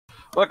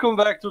Welcome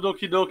back to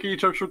Doki Doki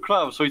Literature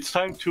Club. So it's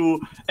time to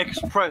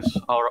express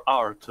our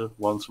art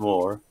once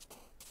more.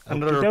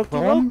 Another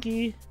poem?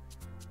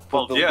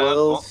 Well,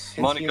 yeah,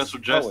 Monica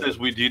suggested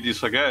we did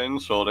this again,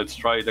 so let's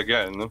try it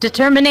again.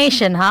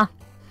 Determination, huh?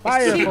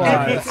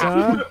 Fireflies,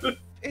 huh?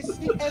 Is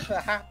he ever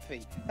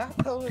happy? That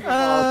poem of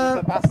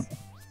ours was a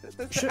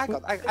masterpiece.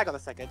 Hang on a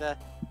second.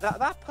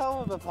 That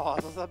poem of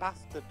ours was a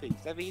masterpiece.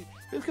 I mean,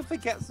 who can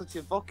forget such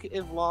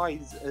evocative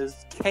lines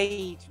as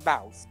cage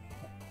mouse?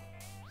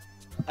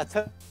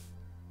 That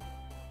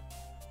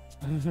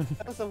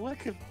was a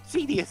work of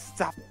genius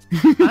stuff.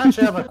 I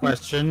actually have a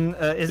question.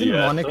 Isn't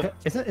Yeah.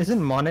 Monica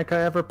Monica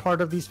ever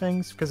part of these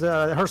things? Because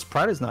her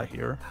sprite is not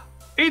here.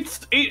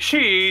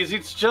 She is.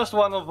 It's just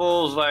one of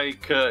those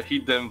like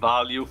hidden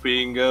value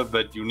thing,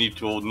 but you need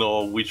to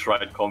know which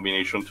right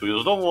combination to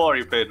use. Don't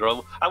worry,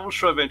 Pedro. I will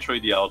show eventually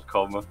the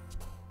outcome of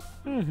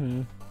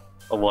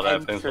what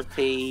happens.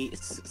 Entropy,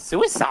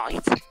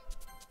 suicide.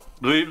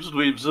 Dweebs,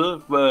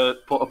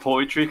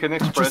 poetry can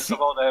express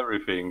about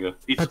everything.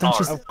 It's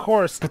art. Of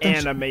course,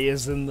 anime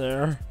is in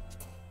there.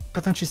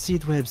 But don't you see,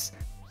 Dweebs?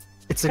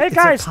 Hey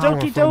guys,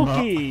 Doki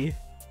Doki!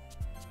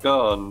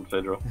 Go on,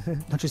 Pedro.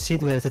 Don't you see,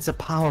 Dweebs? It's a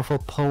powerful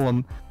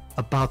poem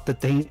about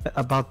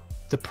about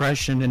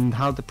depression and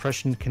how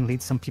depression can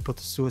lead some people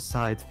to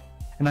suicide.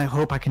 And I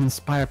hope I can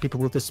inspire people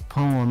with this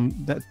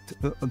poem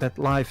that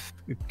life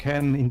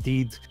can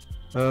indeed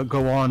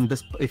go on.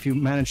 If you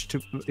manage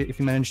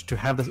to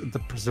have the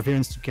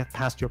perseverance to get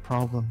past your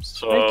problems.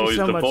 So is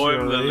the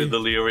poem the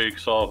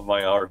lyrics of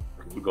my art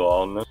to go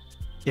on?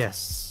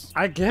 Yes.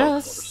 I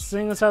guess,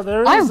 seeing as how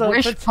there is. I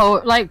wish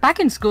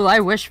back in school, I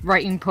wish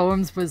writing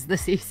poems was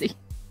this easy.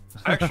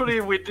 Actually,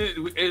 we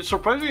did.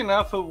 Surprisingly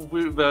enough,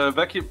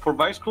 back for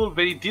my school,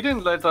 they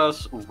didn't let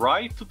us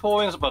write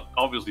poems, but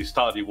obviously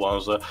study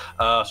ones.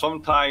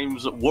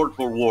 Sometimes word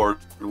for word,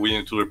 we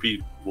need to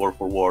repeat word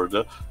for word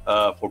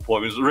for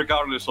poems,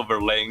 regardless of their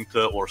length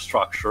or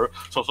structure.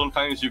 So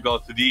sometimes you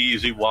got the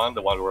easy one,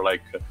 the one where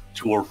like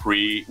 2 or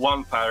 3,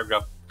 1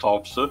 paragraph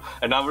tops,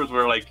 and others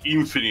were like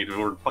infinite. They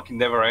were fucking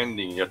never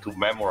ending. You had to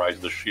memorize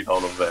the shit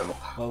out of them.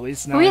 Well, at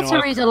least now we had to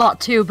read a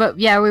lot too, but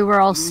yeah, we were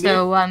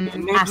also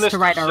asked to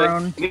write our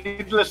own.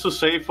 Needless to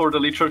say, for the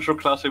literature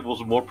class, I was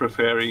more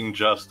preferring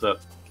just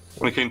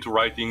when it came to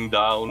writing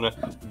down,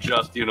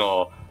 just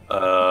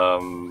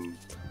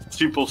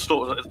simple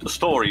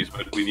stories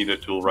that we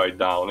needed to write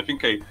down. I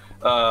think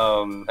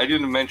I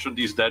didn't mention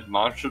this that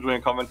much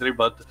during commentary,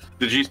 but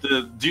the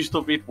gist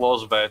of it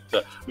was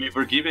that we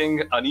were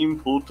giving an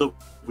input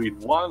with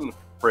one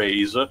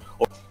phrase or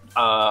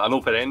an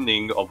open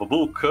ending of a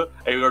book,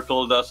 and you were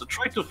told us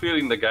try to fill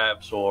in the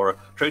gaps or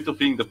try to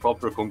think the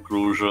proper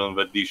conclusion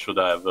that this should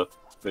have.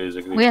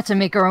 Basically, we had to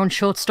make our own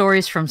short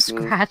stories from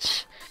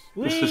scratch.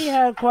 We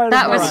had quite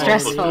that a was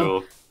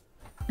stressful.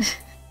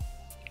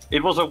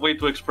 It was a way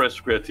to express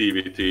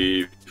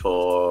creativity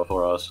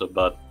for us,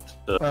 but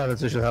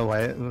that's usually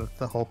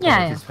the whole point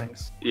of these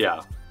things.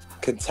 Yeah.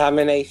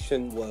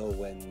 Contamination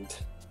whirlwind.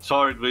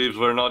 Sorry, Dweebs,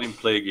 we're not in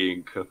Plague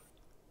Inc.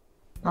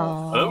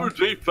 Our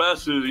day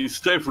passes. It's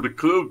time for the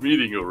club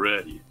meeting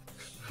already.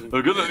 I'm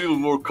gonna feel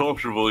more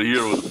comfortable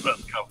here with the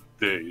past couple of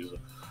days.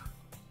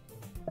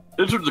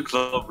 Enter the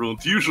club room.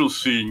 The usual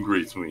scene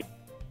greets me.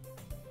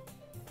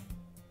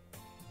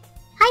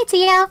 Hi,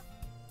 Teo.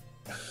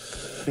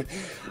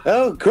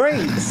 Oh,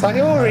 great,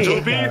 Sayori.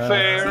 To be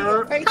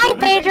fair, hi,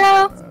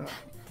 Pedro.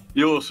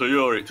 Yo,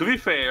 Sayori. To be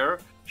fair,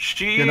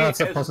 You're not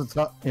supposed to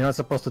talk to me. You're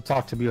supposed to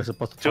talk to.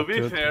 To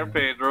be fair,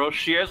 Pedro,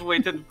 she has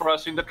waited for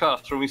us in the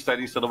classroom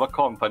instead of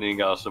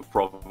accompanying us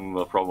from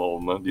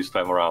home this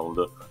time around.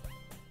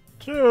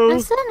 True. I'm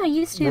still not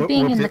used to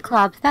being in the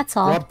club. That's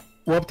all.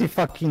 What the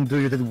fucking do?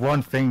 You did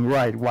one thing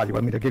right. What? You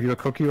want me to give you a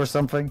cookie or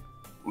something?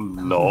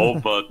 No,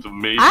 but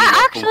maybe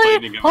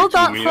actually, hold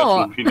on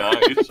would be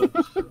nice.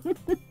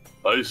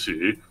 I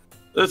see.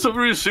 That's a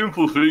very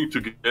simple thing to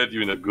get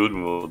you in a good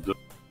mood.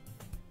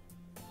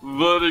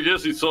 But I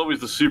guess it's always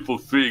the simple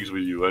things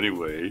with you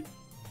anyway.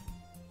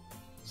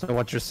 So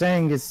what you're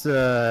saying is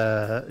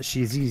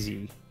she's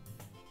easy.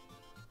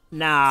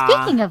 Nah.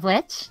 Speaking of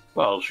which...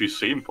 Well, she's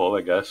simple,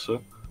 I guess.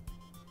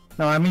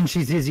 No, I mean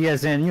she's easy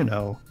as in, you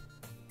know.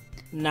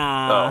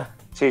 Nah.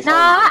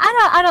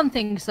 I don't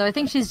think so. I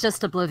think she's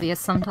just oblivious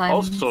sometimes.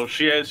 Also,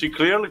 she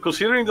clearly,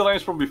 considering the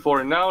lines from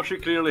before, now she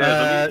clearly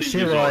has an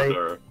eating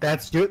disorder.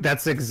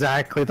 That's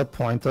exactly the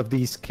point of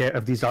these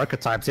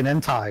archetypes in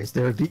hentais.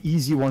 They're the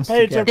easy ones to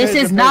Pedro, get. This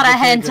is not a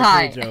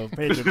hentai.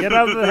 Pedro, get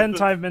out of the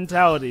hentai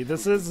mentality.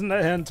 This isn't a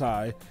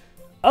hentai.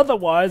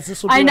 Otherwise,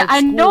 this will be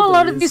I know a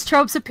lot of these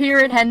tropes appear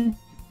in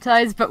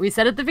hentais, but we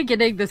said at the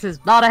beginning, this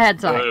is not a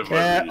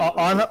hentai.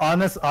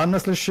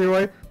 Honestly,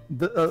 Shiroi,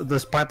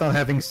 despite not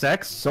having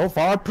sex, so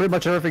far, pretty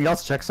much everything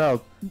else checks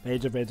out.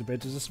 Pedro,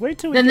 just wait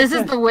till we Then this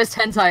is the worst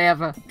hentai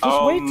ever.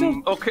 Just wait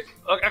till... Okay,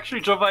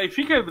 actually, Java, I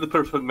think I have the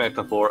perfect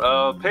metaphor.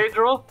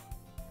 Pedro,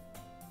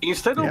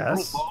 instead of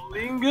blue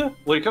balling,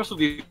 when it comes to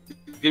the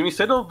game,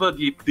 instead of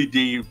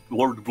the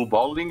word blue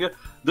balling,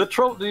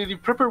 the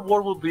proper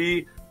word would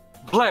be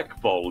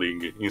black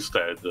balling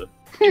instead.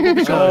 It will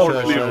become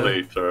more clear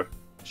later.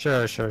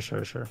 Sure.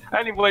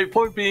 Anyway,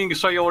 point being,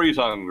 Sayori's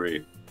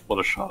hungry. What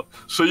a shot.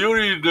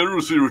 Sayori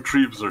nervously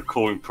retrieves her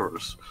coin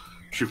purse.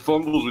 She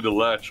fumbles with the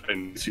latch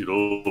and gets it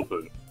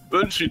open.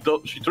 Then she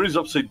turns it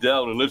upside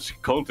down and lets the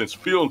contents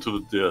spill onto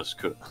the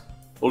desk.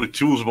 Only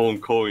 2 small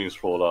coins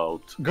fall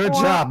out. Good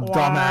job,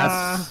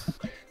 dumbass.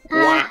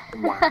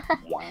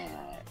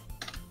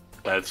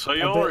 That's A bit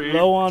Sayori.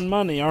 low on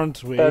money,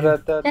 aren't we?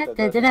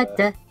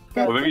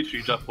 Well, maybe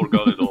she just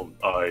forgot it all.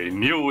 I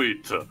knew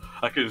it.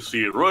 I can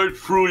see it right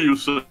through you,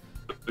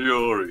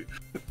 Sayori.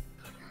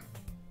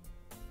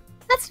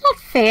 That's not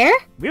fair.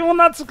 We will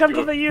not succumb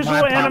to the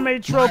usual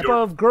anime trope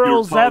of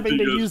girls having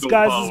to use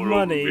guys'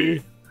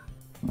 money.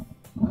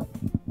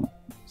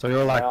 So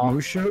you're like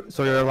Mushu?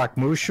 So you're like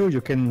Mushu?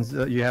 You can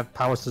you have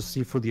powers to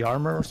see through the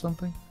armor or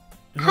something?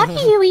 How do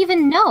you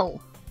even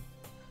know?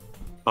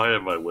 I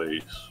have my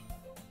ways.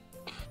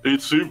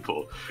 It's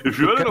simple. If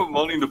you had enough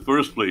money in the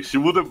first place,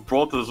 you would have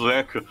brought a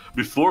Zack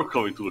before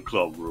coming to the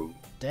club room.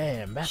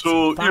 Damn, that's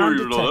So some either fine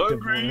you're not detective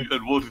hungry work.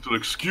 and wanted an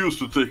excuse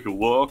to take a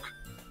walk,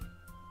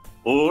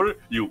 or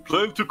you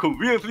plan to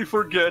conveniently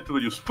forget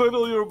when you spend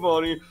all your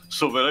money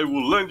so that I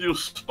will lend you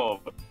some.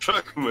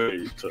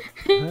 Checkmate.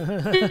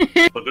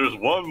 But there's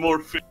one more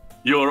thing.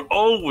 You're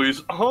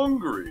always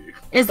hungry.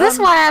 Is this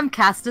why I'm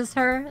cast as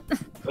her?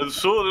 And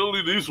so there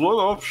only leaves one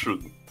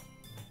option.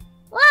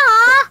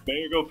 Ah! There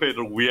you go,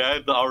 Pedro. We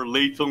had our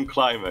Layton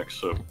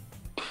climax.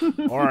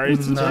 Or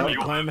it's No. a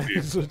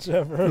climax,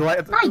 whichever.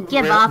 I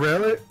give up.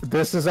 Really?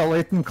 This is a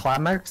latent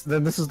climax?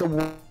 Then this is the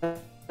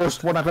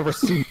worst one I've ever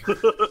seen.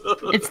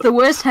 It's the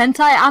worst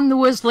hentai and the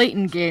worst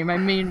Leighton game. I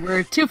mean,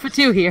 we're 2 for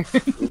 2 here.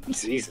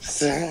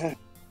 Jesus.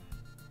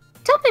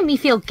 Don't make me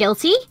feel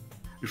guilty.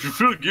 If you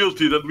feel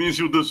guilty, that means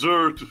you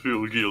deserve to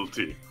feel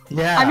guilty.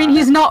 Yeah. I mean,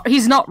 he's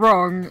not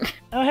wrong.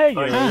 Oh, hey,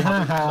 I Yuri.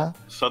 know.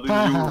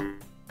 Suddenly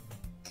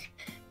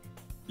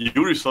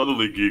Yuri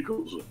suddenly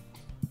giggles.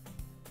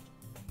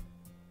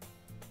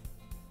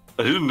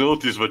 I didn't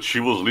notice that she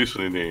was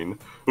listening in.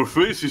 Her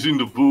face is in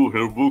the book,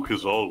 her book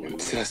as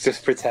always. Let's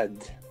just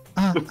pretend.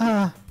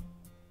 I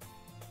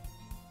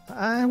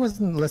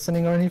wasn't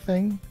listening or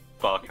anything.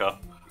 Baka.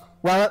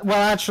 Well,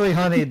 actually,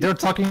 honey, they're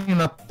talking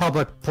in a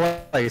public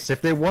place.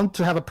 If they want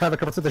to have a private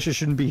conversation, they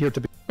shouldn't be here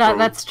to be.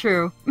 That's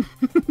true.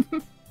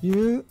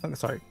 You? Oh,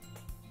 sorry.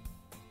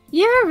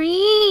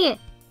 Yuri!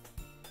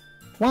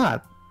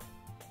 What?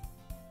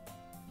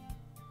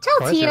 Tell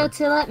Pleasure. Teo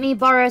to let me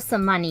borrow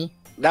some money.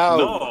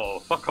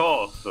 No, fuck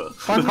off.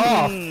 Fuck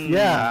off.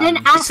 Yeah. Then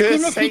ask should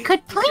him if say- he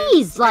could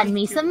please lend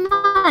me some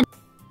money.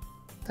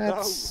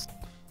 That's.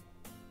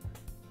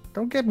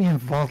 Don't get me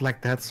involved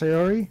like that,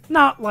 Sayori.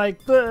 Not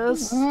like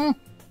this.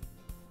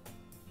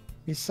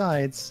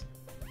 Besides,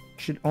 you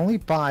should only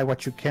buy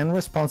what you can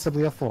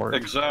responsibly afford.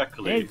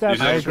 Exactly. Ain't that This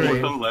is I agree. an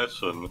important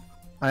lesson.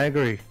 I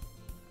agree.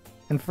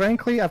 And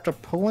frankly, after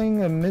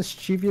pulling a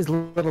mischievous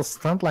little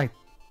stunt like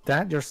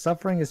that, your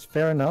suffering is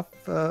fair enough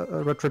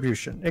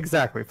retribution.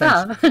 Exactly.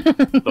 Thanks.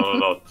 No,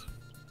 not.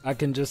 I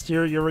can just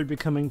hear Yuri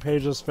becoming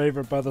Paige's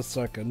favorite by the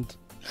second.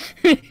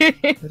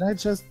 Did I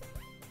just...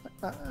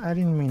 I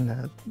didn't mean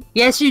that.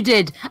 Yes, you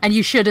did, and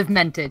you should have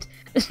meant it.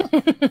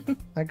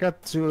 I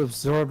got too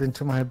absorbed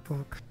into my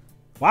book.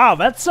 Wow,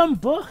 that's some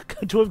book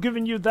to have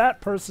given you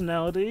that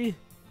personality.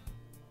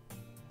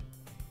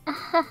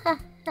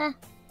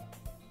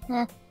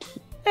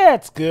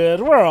 It's good.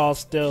 We're all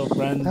still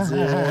friends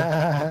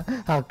here.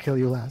 I'll kill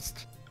you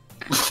last.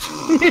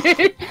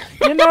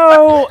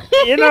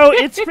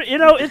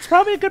 It's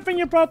probably a good thing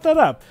you brought that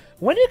up.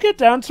 When you get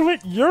down to it,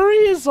 Yuri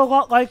is a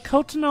lot like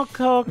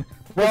Kotonoko.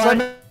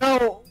 Well,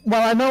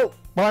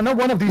 I know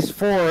one of these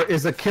four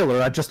is a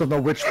killer. I just don't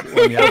know which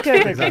one yet.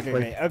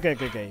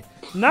 Okay.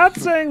 Not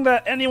saying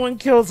that anyone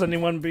kills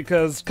anyone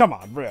because, come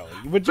on, really.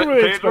 Would you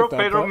really expect that?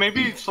 Pedro,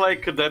 maybe it's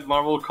like that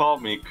Marvel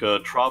comic,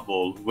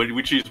 Trouble,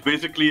 which is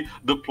basically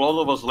the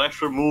plot of a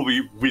slasher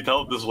movie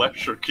without the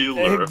slasher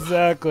killer.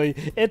 Exactly.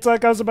 It's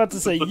like I was about to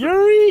say,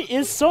 Yuri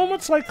is so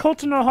much like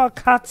Kotonoha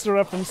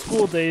Katsura from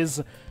School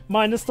Days,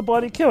 minus the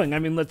bloody killing. I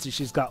mean, let's see,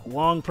 she's got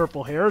long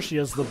purple hair, she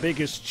has the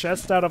biggest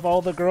chest out of all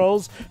the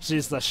girls,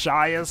 she's the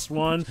shyest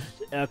one.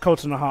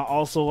 Kotonoha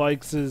also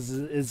likes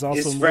is also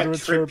It's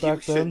literature back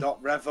retribution, then.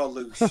 not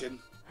revolution.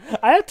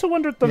 I had to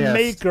wonder if the Yes.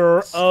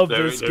 maker of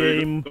this There you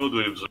game... go,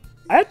 Dibs.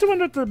 I had to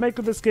wonder if the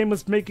maker of this game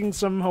was making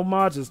some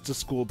homages to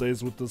School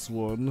Days with this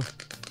one.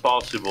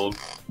 Possible.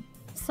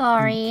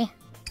 Sorry.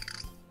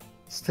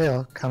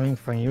 Still, coming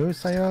from you,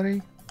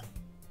 Sayori?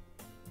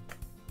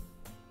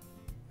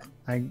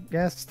 I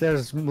guess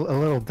there's a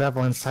little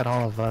devil inside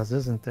all of us,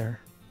 isn't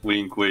there?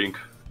 Wink, wink.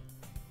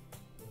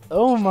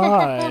 Oh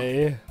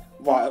my.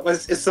 What?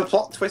 It's the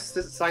plot twist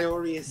that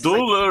Sayori is.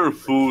 Don't let her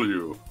fool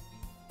you.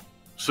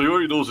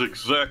 Sayori knows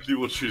exactly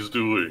what she's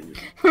doing.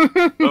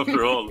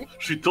 After all,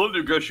 she told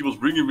you guys she was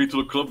bringing me to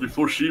the club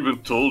before she even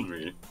told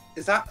me.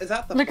 Is that the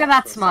Look plot at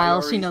that twist?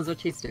 smile. Sayori- She knows what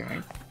she's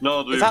doing.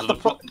 No, Is that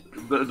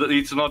the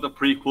it's not a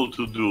prequel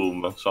to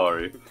Doom. I'm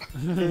sorry.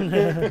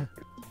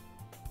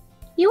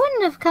 You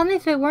wouldn't have come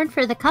if it weren't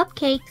for the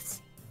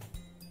cupcakes.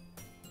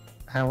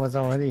 I was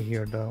already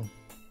here, though.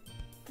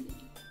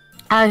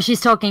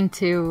 She's talking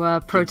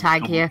to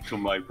Protag here. To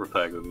my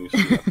protagonist.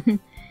 Yeah.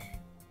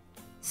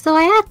 So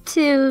I had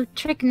to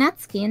trick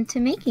Natsuki into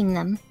making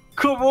them.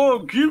 Come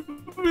on, give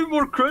me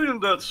more credit than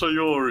that,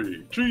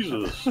 Sayori.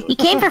 Jesus. He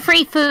came for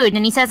free food,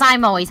 and he says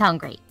I'm always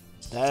hungry.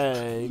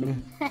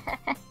 Dang.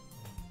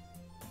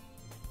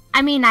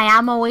 I mean, I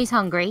am always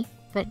hungry,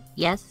 but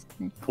yes.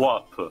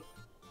 What?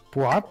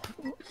 What?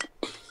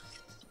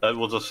 That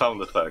was a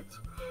sound effect.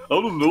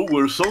 Out of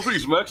nowhere, somebody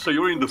smacks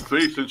Sayori in the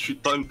face and she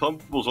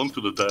tumbles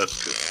onto the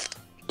desk.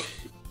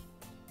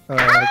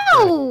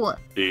 Ow!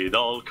 It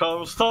all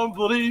comes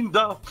tumbling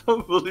down,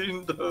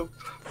 tumbling down,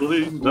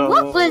 tumbling down.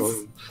 What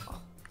was...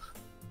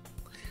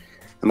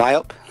 Am I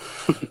up?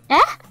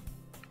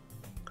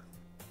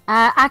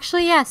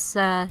 Actually, yes,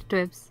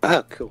 Dribs.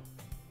 Oh, cool.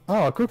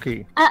 Oh, a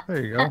cookie.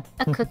 There you go.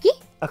 A cookie?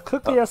 A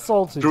cookie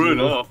assaulted True you.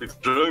 enough, it's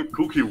a giant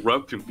cookie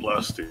wrapped in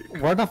plastic.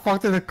 Where the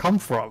fuck did it come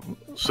from?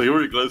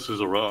 Sayori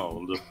glances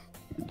around.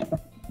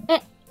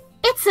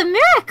 It's a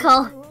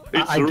miracle!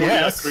 It's I really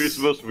guess. a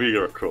Christmas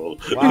miracle.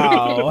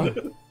 Wow.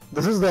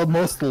 This is the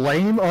most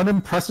lame,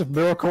 unimpressive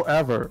miracle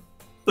ever.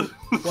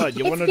 What,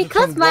 you It's wanted to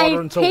because turn water I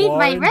into paid wine?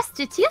 my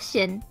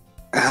restitution.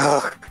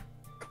 Oh,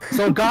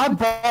 So God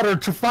brought her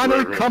to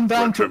finally come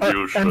down to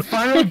Retribution. and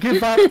finally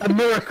give out a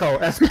miracle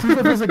as proof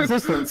of his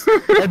existence.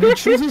 And he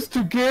chooses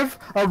to give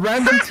a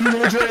random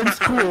teenager in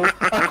school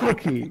a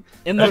cookie.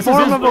 In the This is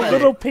form his of a way.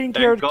 little And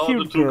pink-haired God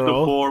cute took the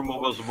girl. form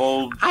of a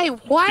small I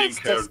was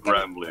pink-haired just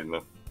gonna,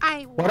 gremlin.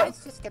 I What?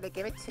 was just gonna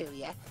give it to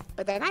you,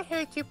 but then I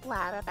heard you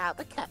blab about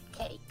the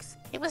cupcakes.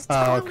 It was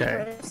Oh, totally okay.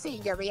 worth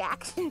seeing your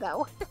reaction,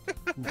 though.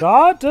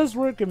 God does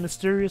work in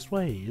mysterious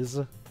ways.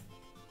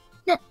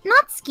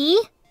 Natsuki?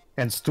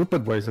 And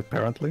stupid ways,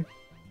 apparently.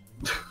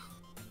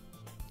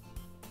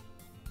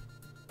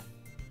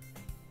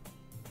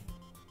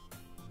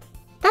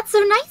 That's so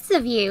nice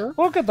of you.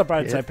 Look at the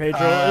bright side, Pedro.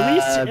 At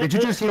least, Did you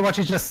just hear what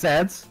she just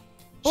said?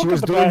 She Look at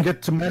was the doing bright-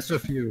 it to mess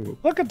with you.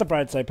 Look at the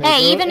bright side, Pedro.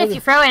 Hey, even if you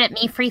throw it at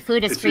me, free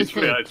food is free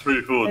food. Yeah, it's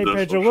free food. Hey, that's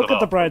Pedro, what- look shut at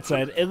the up. bright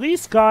side. At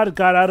least God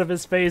got out of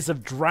his phase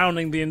of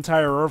drowning the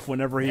entire Earth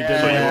whenever he did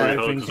Sayori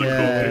everything. hugs the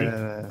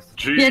cookie. Yes.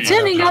 Gee, Yeah,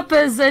 turning up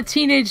as a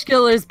teenage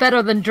killer is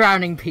better than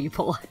drowning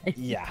people.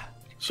 Yeah.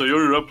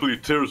 Sayori rapidly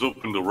tears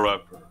open the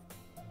wrapper.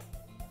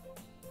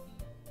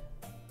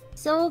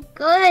 So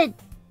good.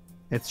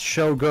 It's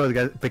so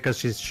good because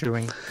she's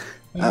chewing.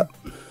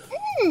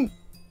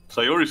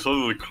 Sayori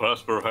suddenly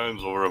clasps her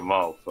hands over her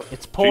mouth.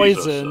 It's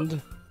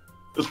poisoned.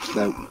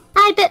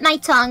 I bit my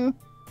tongue.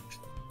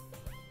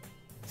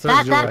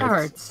 Serves you That right.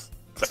 hurts.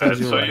 And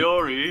you're right.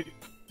 Sayori,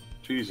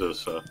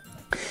 Jesus.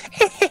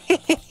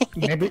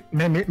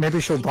 Maybe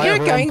she'll buy You're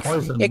her own going,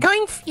 poison. you're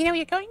going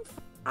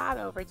far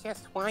over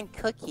just one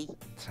cookie.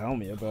 Tell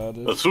me about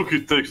it.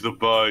 Natsuki takes the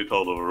bite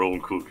out of her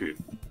own cookie.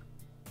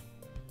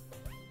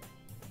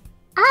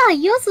 Ah,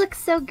 yours looks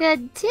so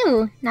good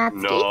too,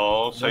 Natsuki.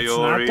 No, Let's not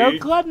Sayori. go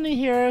gluttony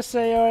here,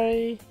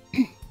 Sayori.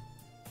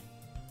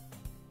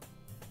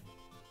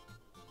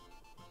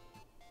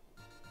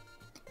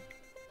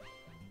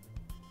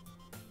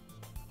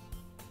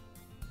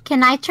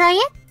 Can I try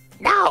it?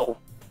 No!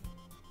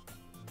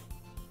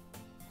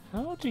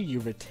 How do you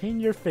retain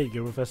your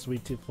figure with a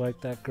sweet tooth like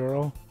that,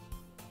 girl?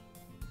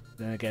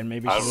 Then again,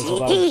 maybe she does a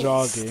lot of Jeez.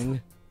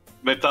 jogging.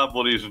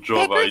 Metabolism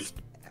job. Beggars,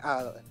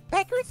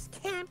 beggars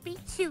can't be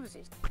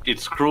choosers. It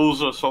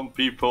screws some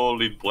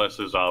people, it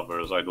blesses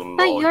others. I don't know.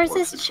 But how it yours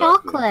works is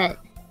exactly. chocolate.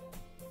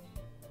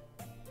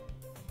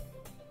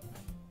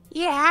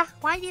 Yeah,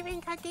 why do you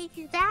think I gave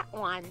you that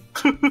one?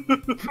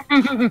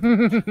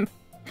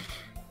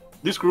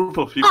 This group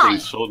of people Fine.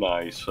 is so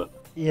nice.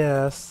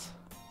 Yes.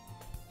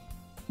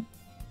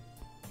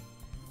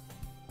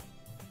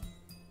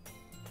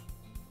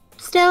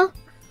 Still,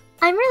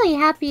 I'm really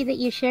happy that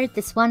you shared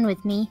this one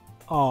with me.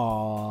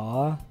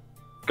 Aww.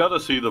 Gotta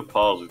see the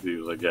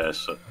positives, I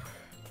guess.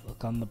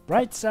 Look on the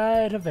bright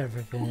side of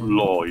everything.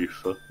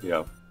 Life,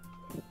 yeah.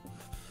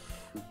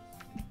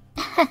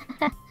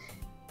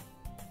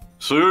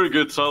 Sayori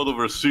gets out of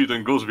her seat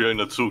and goes behind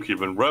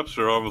Natsuki and wraps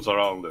her arms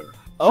around her.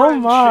 Oh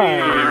my!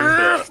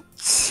 Friendship.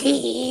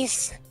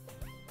 Jeez.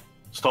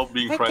 Stop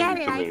being I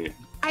friendly get to it, me.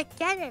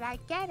 I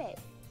get it.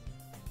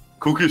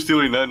 Cookie still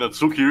in hand,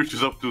 Natsuki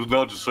reaches up to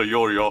nudge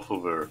Sayori off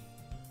of her.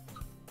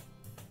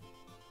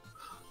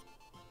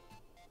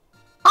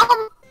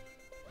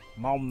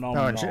 Nom nom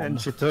No, nom. and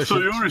she took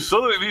Sayori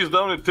suddenly knees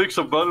down and takes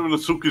a bite of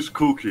Natsuki's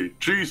cookie.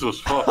 Jesus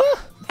fuck.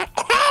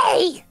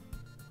 Hey!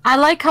 I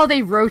like how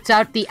they wrote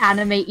out the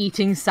anime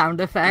eating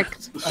sound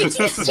effect. Did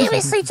you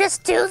seriously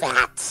just do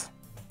that?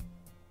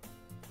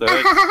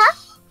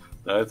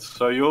 That's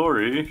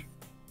Sayori.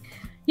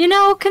 You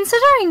know,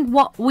 considering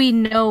what we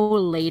know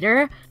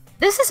later,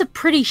 this is a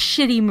pretty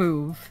shitty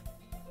move.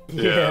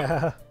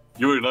 Yeah.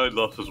 You and I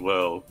laughed as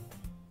well.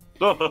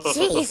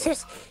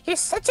 Jeez, you're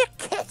such a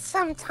kid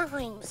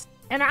sometimes.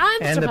 And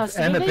I'm And supposed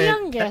and to be a the bit-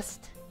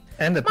 youngest.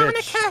 And a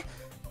bitch.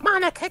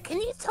 Monica, can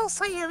you tell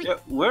Sayori? Yeah,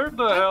 where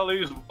the hell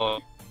is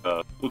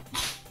Monica?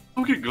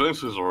 Cookie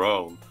glances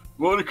around.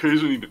 Monica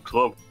isn't in the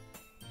club.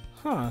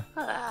 Huh.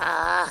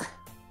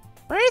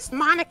 Where's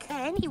Monica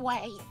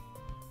anyway?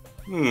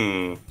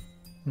 Good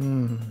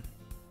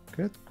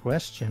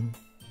question.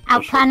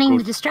 Out planning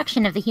the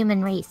destruction of the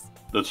human race.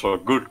 That's a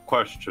good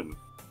question.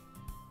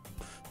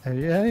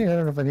 Yeah, you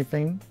don't have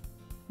anything.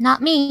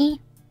 Not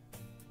me.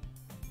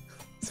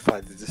 It's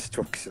fine, the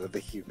destruction of the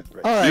human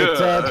race. All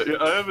right. Yeah,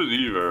 I haven't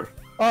either.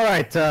 All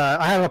right.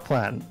 I have a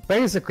plan.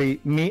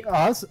 Basically,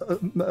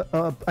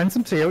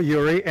 HandsomeTeo,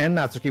 Yuri, and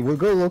Natsuki will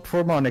go look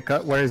for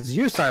Monica, whereas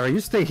you, Sayori, you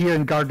stay here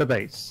and guard the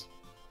base.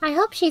 I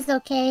hope she's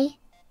okay.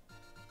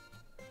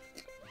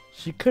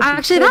 She could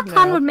Actually, that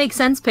plan would make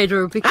sense,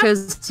 Pedro,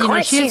 because, you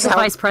know, she is the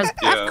vice president.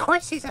 Yeah. Of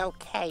course she's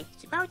okay.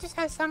 She probably just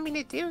has something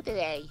to do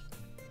today.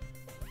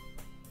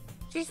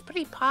 She's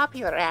pretty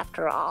popular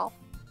after all.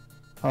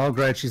 Oh,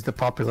 great. She's the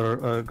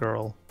popular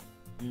girl.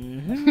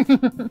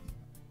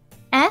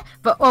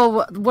 But,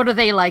 oh, what are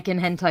they like in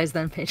hentais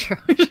then, Pedro?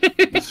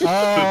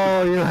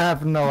 Oh, you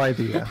have no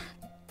idea.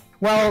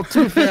 Well,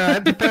 to be fair,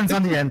 it depends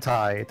on the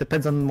hentai. It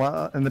depends on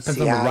what, and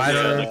depends on the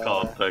writer. Yeah, the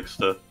context.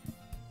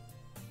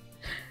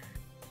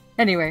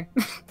 Anyway.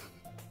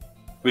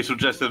 We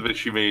suggested that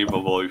she may have a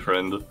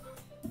boyfriend.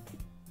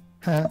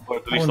 I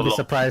wouldn't be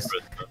surprised.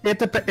 It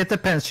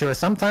depends, sure.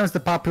 Sometimes the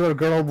popular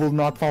girl will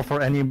not fall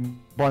for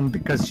anyone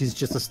because she's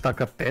just a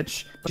stuck-up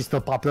bitch. She's still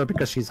popular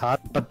because she's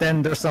hot. But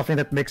then there's something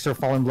that makes her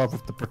fall in love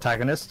with the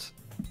protagonist.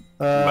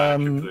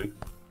 Magically.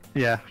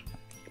 Yeah.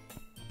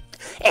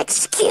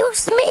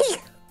 Excuse me?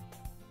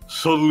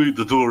 Suddenly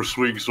the door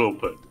swings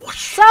open.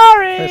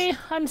 Sorry!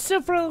 I'm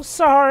super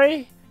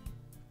sorry.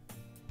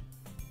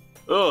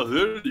 Oh,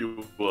 there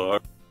you are.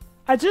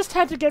 I just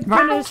had to get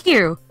Thank finished.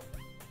 you.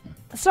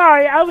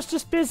 Sorry, I was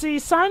just busy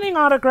signing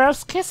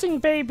autographs, kissing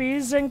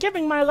babies, and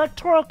giving my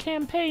electoral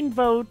campaign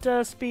vote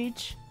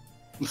speech.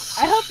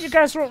 I hope you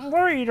guys weren't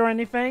worried or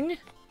anything.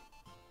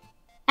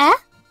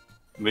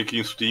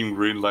 Making Steam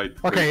greenlight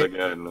Okay.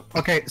 again.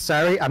 Okay,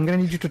 sorry, I'm gonna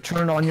need you to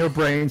turn on your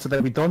brain so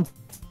that we don't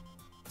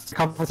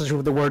conversation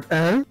with the word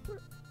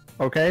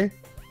Okay?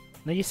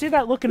 Now you see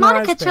that look in her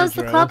eyes, Monica chose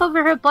the Pedro? club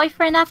over her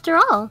boyfriend after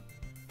all.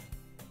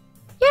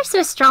 You're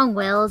so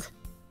strong-willed.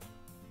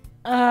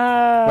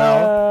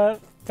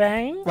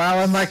 Thanks?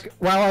 While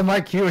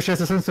unlike you, she has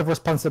a sense of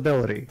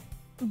responsibility.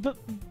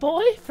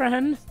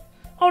 Boyfriend?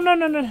 Oh, no,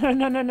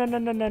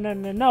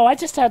 I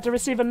just had to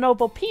receive a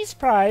Nobel Peace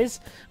Prize.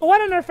 What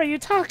on earth are you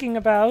talking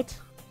about?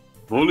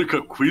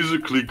 Monica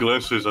quizzically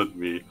glances at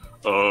me.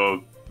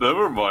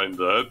 Never mind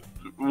that.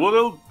 What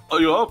else are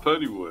you up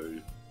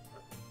anyway?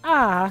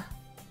 Ah.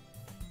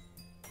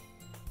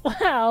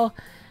 Well,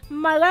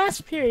 my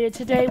last period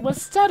today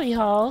was study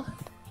hall.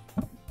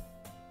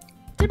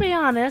 To be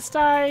honest,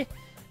 I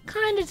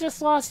kinda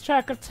just lost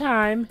track of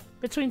time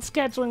between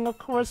scheduling, of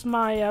course,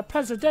 my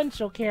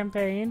presidential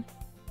campaign.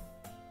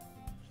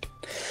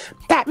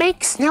 That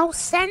makes no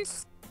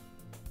sense.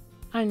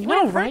 I You know,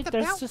 would've heard right? the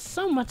There's bell. just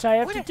so much I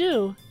have to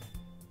do.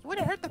 You would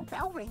have heard the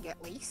bell ring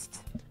at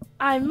least.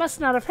 I must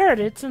not have heard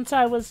it since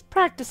I was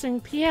practicing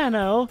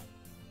piano.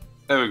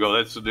 There we go,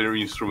 that's their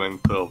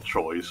instrumental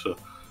choice.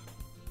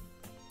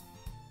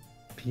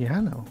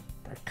 Piano?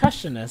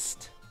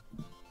 Percussionist.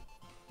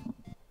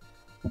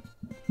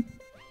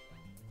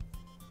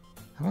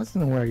 I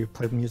wasn't aware you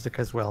played music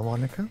as well,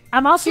 Monica.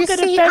 I'm also You good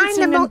see, at I'm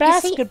fencing the and you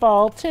see-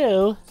 basketball,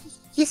 too.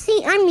 You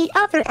see, I'm the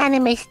other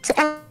enemy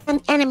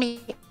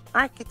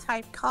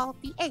archetype called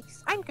the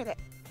ace. I'm good at.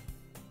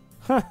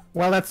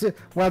 Well, that's it.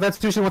 Well,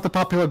 that's usually what the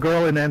popular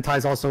girl in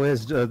hentais also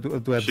is.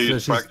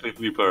 She's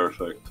practically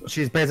perfect.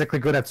 She's basically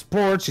good at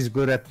sports. She's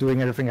good at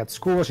doing everything at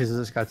school. She's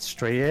just got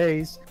straight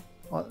A's.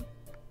 Well,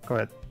 go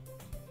ahead.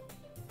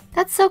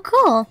 That's so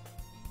cool.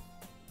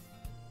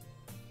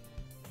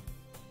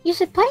 You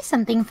should play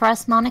something for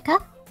us, Monica.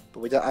 But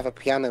we don't have a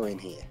piano in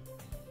here.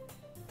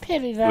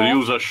 Pity We that.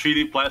 use a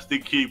shitty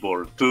plastic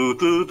keyboard.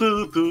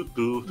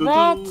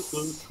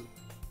 That's...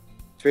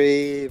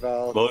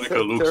 Trevor. Monica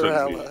looks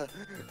at me.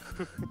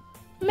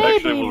 Maybe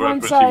Actually, we'll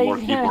once reference I more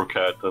keyboard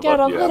cat, get but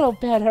a yeah. little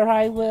better,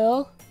 I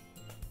will.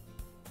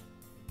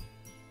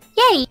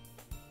 Yay!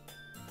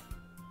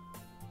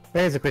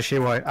 Basically,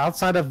 Shiwai,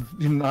 outside of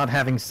not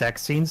having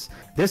sex scenes,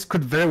 this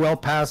could very well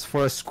pass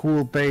for a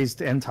school-based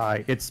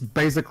hentai. It's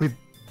basically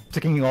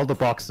ticking all the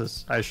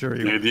boxes, I assure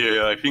you.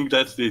 Yeah, I think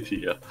that's the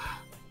idea.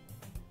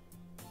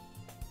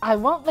 I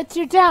won't let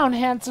you down,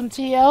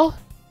 HandsomeTeo.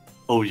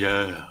 Oh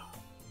yeah.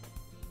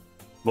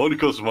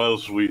 Monica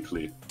smiles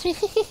sweetly.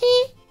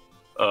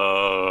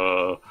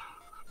 I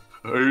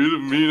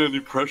didn't mean any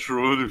pressure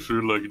or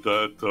anything like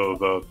that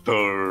about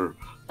her.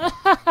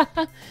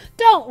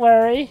 Don't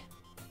worry.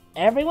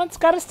 Everyone's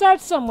got to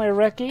start somewhere,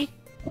 Ricky.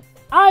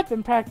 I've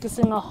been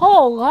practicing a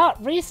whole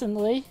lot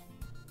recently.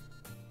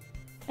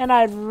 And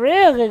I'd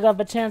really love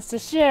a chance to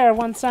share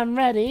once I'm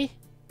ready.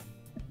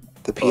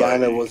 The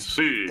piano I was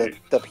see.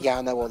 the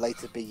piano will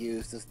later be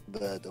used as the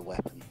murder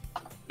weapon.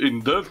 In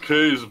that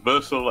case,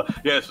 best of luck.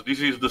 Yes, this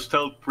is the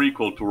stealth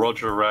prequel to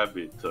Roger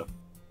Rabbit.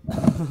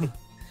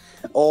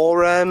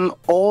 Or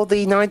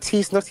the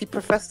 90s Nutty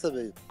Professor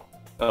movie.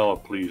 Oh,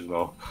 please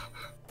no.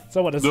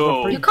 So what is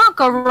No. it? You can't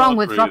go wrong Not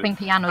with really. dropping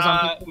pianos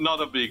on people.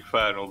 Not a big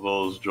fan of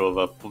those,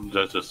 Jova.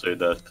 Let's just say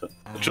that.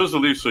 Just to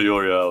leave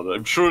Sayori out.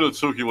 I'm sure that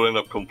Suki will end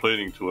up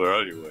complaining to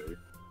her anyway.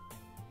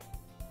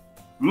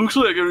 Looks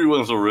like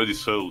everyone's already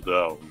settled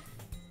down.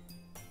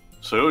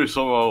 Sayori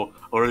somehow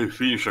already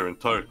finished her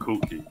entire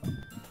cookie.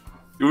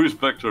 You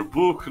respect her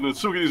book, and then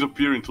Suki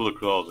disappeared into the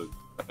closet.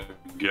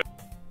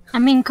 I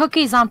mean,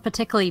 cookies aren't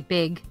particularly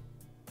big.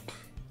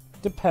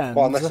 Depends.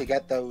 Well, unless you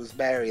get those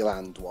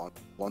Maryland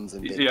ones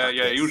in big Yeah,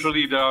 packets.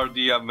 usually there are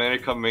the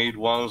American-made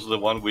ones, the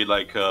one with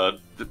like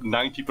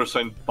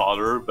 90%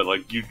 butter, but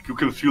like you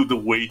can feel the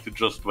weight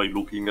just by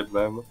looking at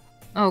them.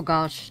 Oh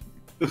gosh.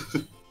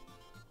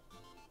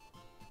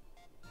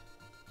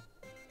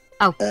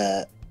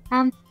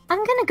 I'm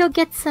gonna go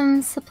get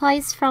some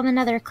supplies from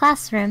another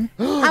classroom.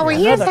 I will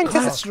use Another them to...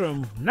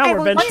 classroom. Now I we're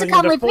will- want to venturing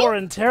come into with me?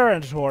 foreign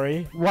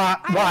territory.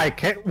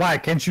 Why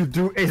can't you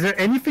do? Is there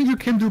anything you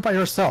can do by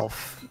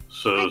yourself?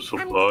 So,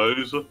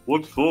 supplies?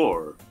 What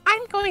for?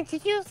 I'm going to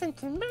use them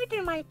to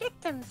murder my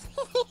victims.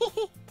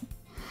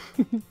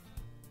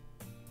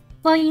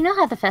 Well, you know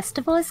how the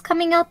festival is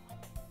coming up?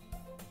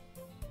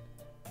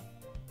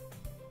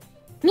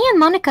 Me and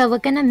Monica were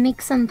gonna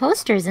make some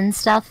posters and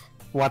stuff.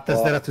 What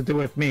does that have to do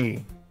with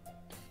me?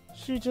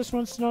 She just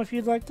wants to know if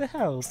you'd like to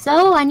help.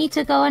 So I need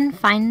to go and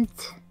find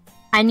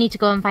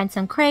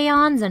some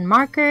crayons and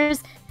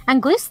markers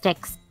and glue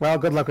sticks. Well,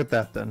 good luck with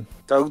that then.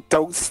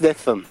 Don't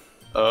sniff them.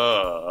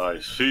 Ah, I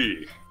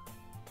see.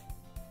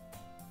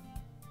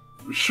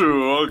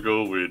 Sure, I'll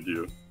go with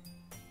you.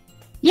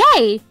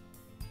 Yay!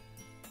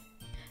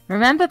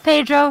 Remember,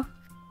 Pedro,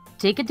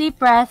 take a deep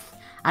breath,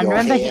 and You're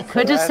remember he here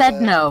could have said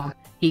forever. no.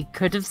 He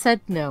could have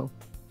said no.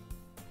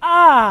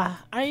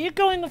 Ah, are you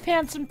going with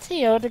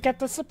HandsomeTeo to get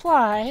the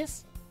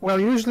supplies? Well,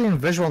 usually in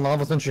visual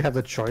novels, don't you have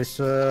the choice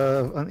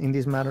in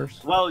these matters?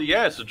 Well,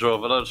 yes, Joe,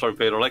 but I'm sorry,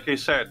 Pedro. Like I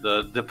said,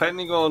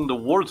 depending on the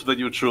words that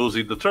you choose,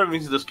 it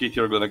determines the skit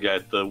you're gonna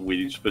get with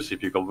each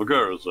specific of the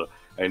girls.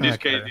 In this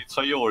Okay. case, it's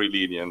Sayori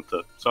lenient.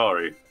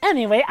 Sorry.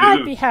 Anyway,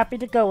 I'd be happy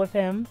to go with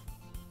him.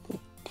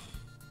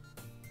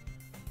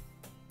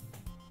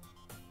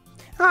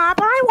 Aw,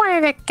 but I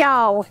wanted to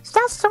go.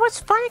 That's so much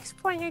fun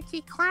exploring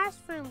the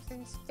classrooms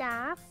and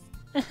stuff.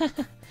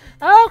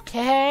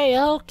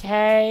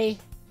 Okay.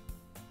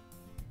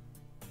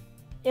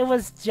 It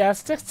was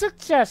just a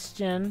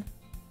suggestion.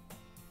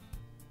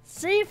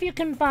 See if you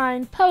can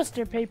find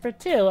poster paper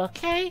too,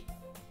 okay?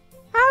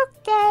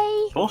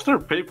 Okay. Poster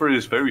paper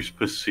is very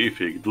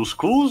specific. Do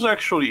schools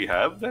actually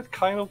have that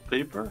kind of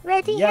paper?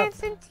 Ready, Yep.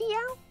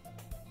 HandsomeTeo?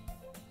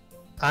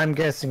 I'm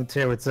guessing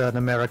too it's an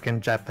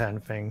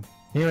American-Japan thing.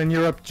 Here in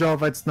Europe,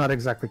 Java, it's not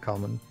exactly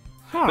common.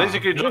 Huh,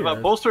 Basically,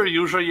 weird. posters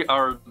usually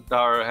are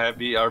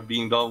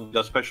being done with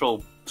a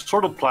special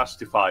sort of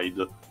plastified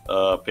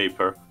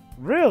paper.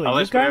 Really?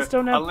 Unless you guys we're-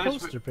 don't have unless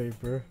poster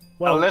paper?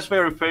 Well, Unless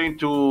we're referring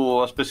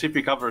to a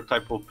specific other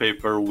type of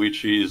paper,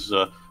 which is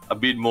a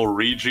bit more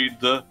rigid,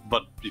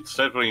 but it's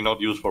certainly not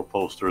used for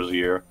posters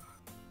here.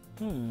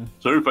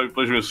 Sorry if I'm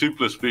playing the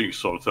simplest things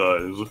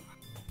sometimes.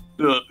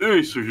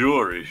 Hey,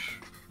 Sayori.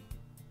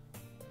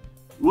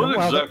 What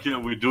Well, exactly are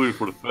we doing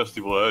for the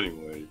festival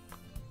anyway?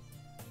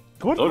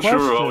 good Not question.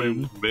 sure how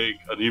you make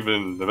an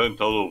even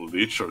event out of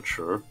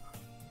literature.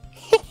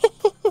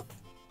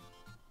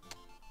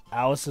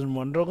 Alice in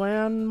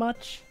Wonderland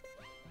much?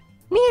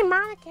 Me and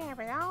Monica have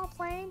it all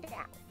planned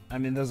out. I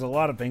mean, there's a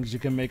lot of things you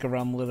can make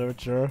around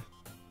literature.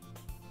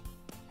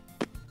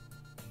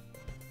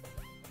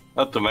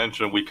 Not to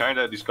mention, we kind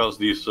of discussed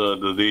this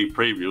the day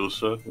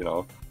previous, you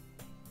know.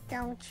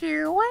 Don't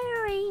you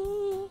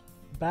worry.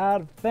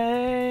 Bad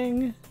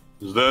thing.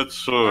 Is that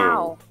so?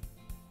 Ow.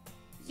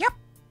 Yep.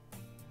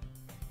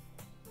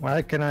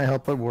 Why can I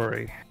help but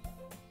worry?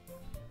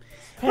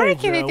 We're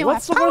Pedro, gonna do a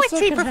what's the worst that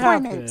poetry could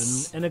happen?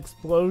 performance. An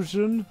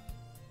explosion?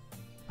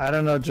 I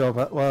don't know, Joe,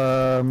 but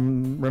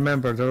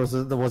remember, there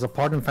was a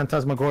part in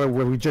Phantasmagoria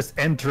where we just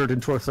entered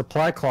into a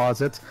supply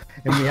closet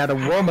and we had a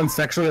woman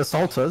sexually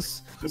assault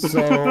us.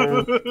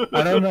 So,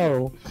 I don't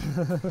know.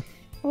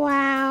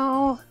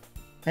 Wow.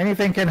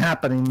 Anything can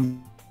happen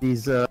in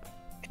these schlocky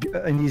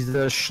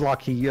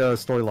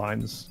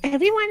storylines.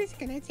 Everyone is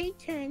gonna take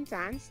turns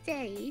on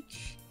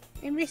stage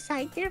and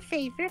recite their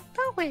favorite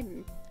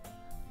poem.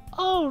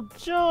 Oh,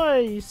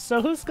 joy!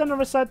 So who's gonna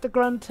recite the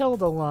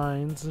Gruntilda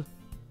lines?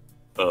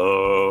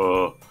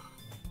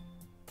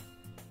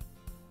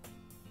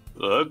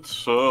 That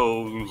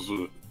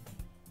sounds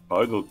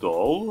kind of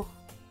dull.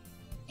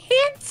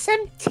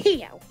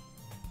 HandsomeTeo.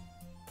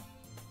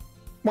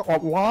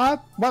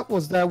 What? What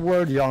was that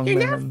word, young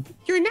man?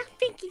 You're not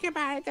thinking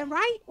about it the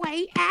right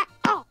way at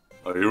all.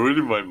 Are you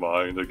reading my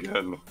mind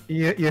again?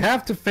 You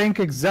have to think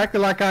exactly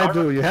like I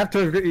do. You have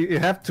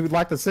to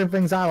like the same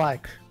things I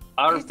like.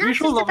 Our It's not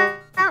visual just novel,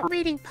 about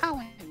reading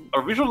poems.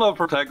 our visual novel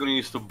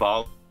protagonist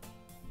about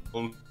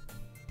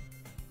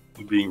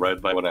being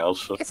read by anyone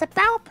else. It's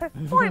about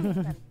performing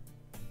them.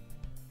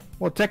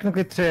 Well,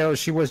 technically, Teo,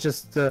 she was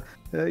just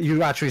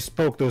you actually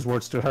spoke those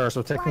words to her,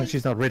 so technically Right.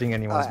 she's not reading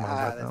anyone's mind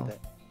right that's now. a bit-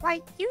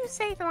 Like, you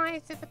say the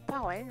lines of the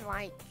poem,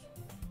 like,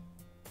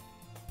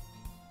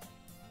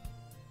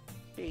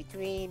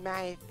 Between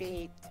my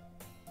feet.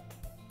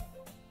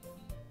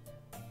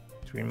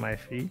 Between my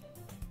feet.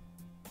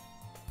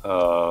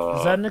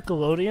 Is that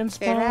Nickelodeon's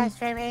The phone?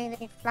 last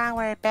remaining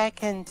flower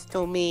beckons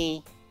to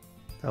me.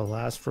 The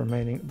last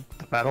remaining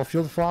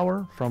battlefield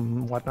flower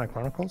from White Knight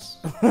Chronicles.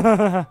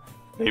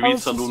 Maybe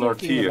it's a lunar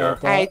tear.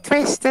 I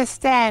twist the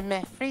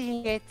stem,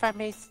 freeing it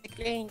from its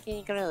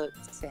clinging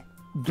roots.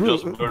 You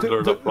just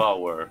murdered the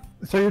flower.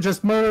 So you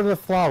just murdered the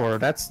flower.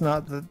 That's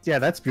not. Yeah,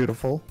 that's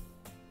beautiful.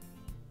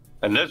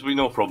 And as we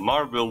know from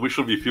Marvel, we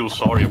should feel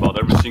sorry about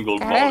every single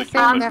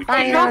molecule on that the we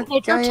final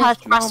kill.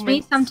 Trust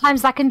me,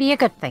 sometimes that can be a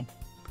good thing.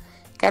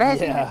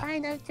 Caressing Yeah. the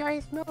final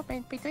joyous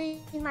movement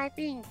between my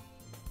fingers.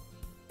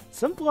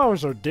 Some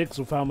flowers are dicks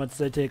with how much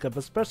they take up,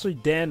 especially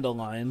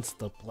dandelions,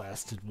 the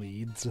blasted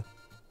weeds.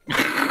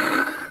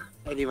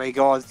 Anyway,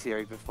 go on,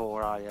 Siri,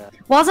 before I...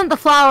 Wasn't the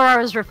flower I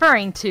was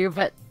referring to,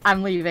 but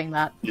I'm leaving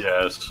that.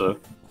 Yes.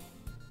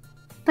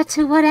 But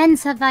to what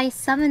ends have I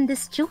summoned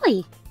this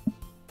joy?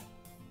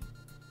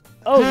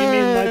 Oh, you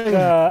mean like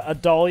a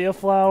dahlia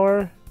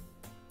flower?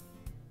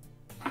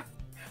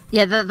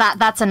 Yeah,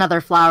 that's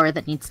another flower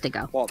that needs to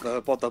go. What,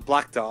 the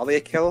Black Dahlia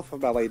kill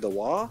from LA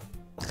Noir?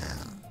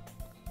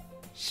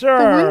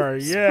 Sure,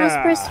 Once yeah.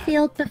 prosperous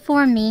field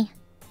before me.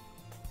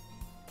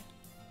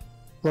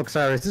 Look,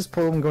 Sarah, is this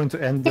poem going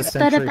to end this It's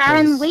but century? a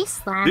barren 'Cause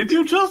wasteland. Did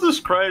you just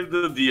describe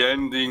the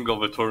ending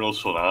of Eternal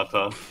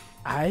Sonata?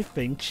 I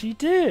think she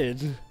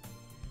did.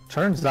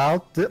 Turns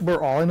out that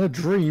we're all in a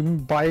dream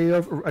by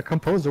a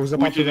composer who's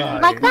about to die.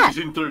 Like that. Which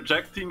is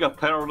interjecting a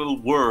parallel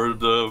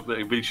world,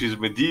 which is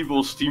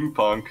medieval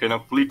steampunk and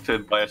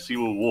afflicted by a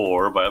civil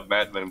war by a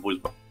madman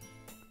voiced by...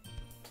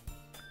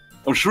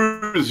 I'm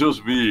sure it's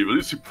just me, but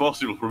it's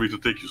impossible for me to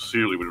take you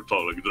seriously when you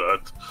talk like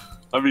that.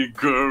 I mean,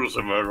 girls,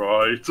 am I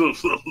right? You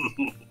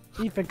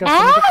think of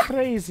some of the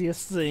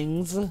craziest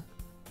things.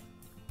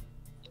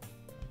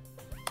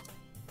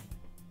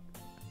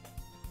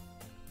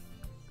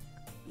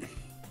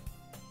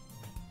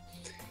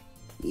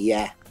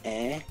 Yeah,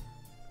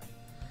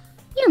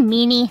 You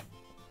meanie.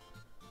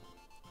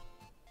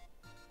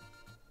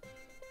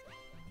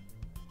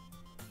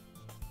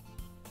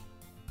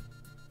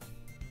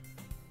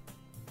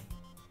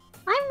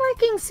 I'm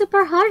working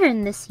super hard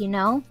on this, you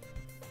know.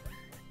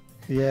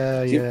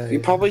 Yeah, yeah. You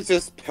probably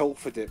just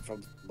pilfered it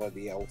from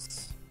somebody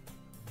else.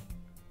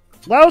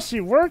 Lousy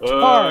worked I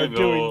hard know,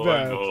 doing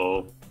I that.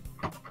 know.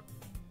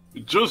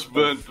 It just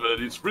meant that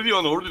it's pretty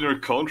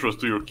unordinary contrast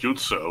to your cute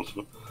self.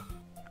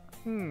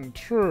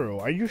 True.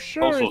 Are you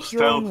sure Also, it's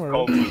your own stealth word?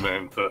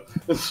 compliment.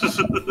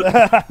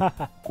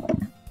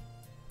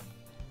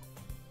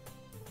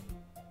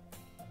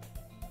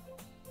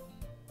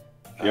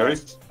 Gary?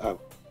 Oh.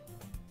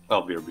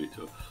 I'll be a B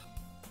too.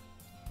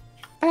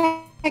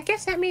 I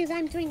guess that means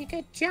I'm doing a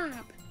good job.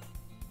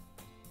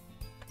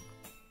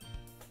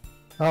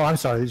 Oh, I'm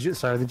sorry.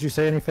 Did you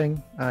say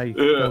anything? Yeah,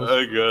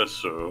 I guess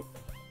so.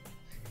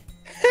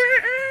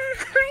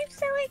 I'm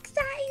so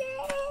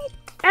excited!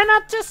 And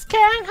I just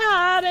can't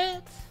hide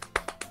it.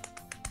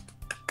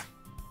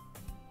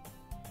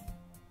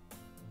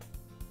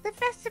 The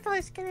festival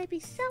is gonna be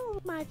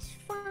so much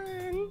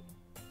fun.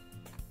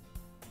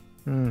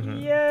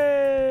 Mhm.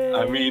 Yay!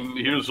 I mean,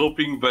 here's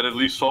hoping that at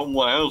least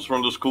someone else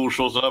from the school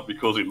shows up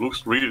because it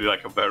looks really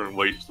like a barren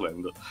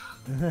wasteland.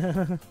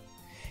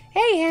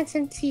 Hey,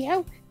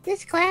 HandsomeTeo,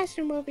 this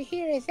classroom over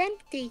here is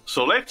empty.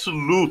 So let's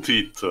loot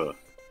it. No,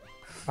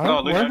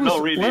 Weren't no,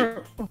 we- really.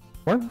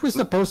 weren't we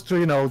supposed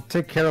to,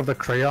 take care of the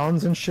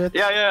crayons and shit?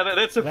 Yeah,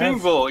 that's the thing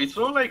though. It's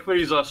not like there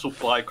is a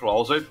supply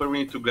closet where we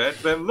need to get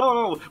them.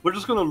 No, we're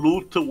just gonna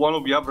loot one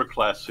of the other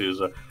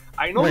classes.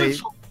 I know that Wait.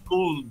 some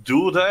people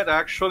do that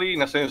actually,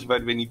 in a sense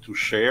that they need to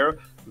share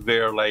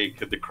their,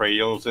 the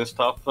crayons and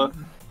stuff.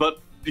 But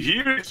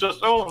here it's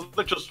just,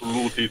 let's just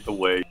loot it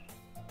away.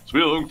 It's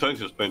been a long time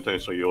since I spent time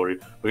with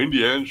Sayori, but in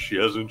the end, she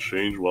hasn't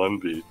changed one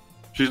bit.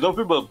 She's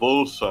nothing but a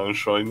ball of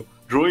sunshine,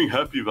 drawing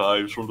happy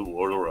vibes from the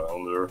world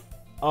around her.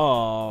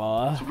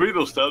 Aww. It's a pretty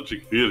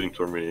nostalgic feeling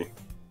for me.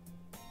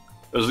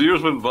 As the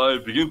years went by, I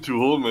began to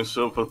hold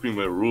myself up in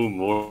my room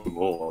more and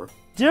more.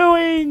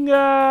 Doing,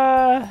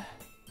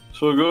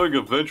 So going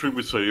adventuring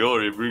with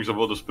Sayori brings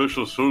about a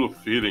special sort of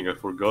feeling I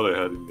forgot I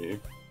had in me.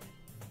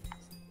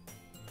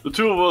 The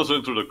two of us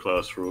enter the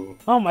classroom.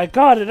 Oh my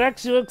god, it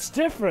actually looks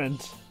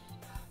different.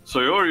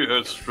 Sayori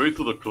heads straight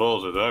to the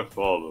closet and I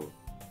follow.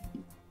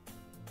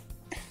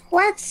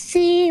 Let's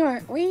see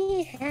what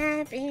we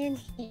have in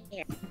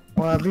here.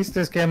 Well, at least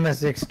this game has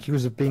the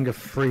excuse of being a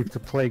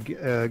free-to-play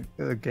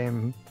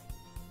game.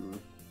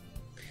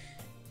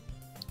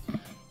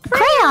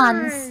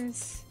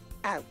 Crayons!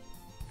 Oh,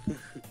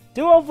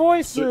 Dual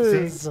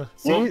voices.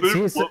 One bit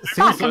possessed,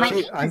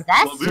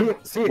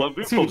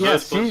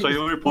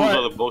 Sayori pulls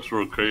out a box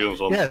full of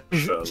crayons on the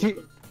shelf.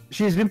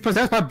 She's been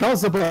possessed by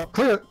Beelzebub.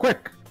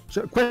 Quick,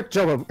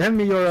 Joe, hand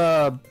me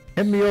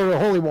your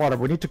holy water.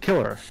 We need to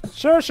kill her.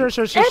 Sure. They're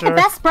the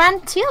best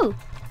brand too.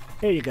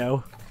 Here you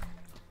go.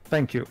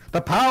 Thank you.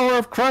 The power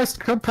of Christ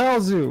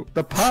compels you.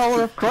 The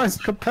power of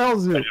Christ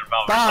compels you.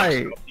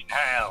 Die.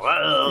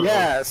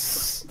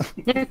 Yes.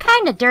 They're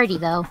kind of dirty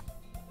though.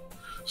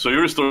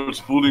 Sayori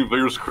starts pulling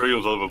various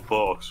crayons out of a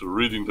box,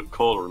 reading the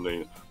color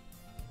name.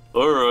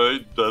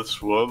 Alright,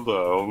 that's one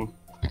down.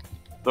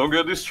 Don't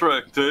get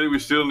distracted, we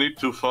still need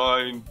to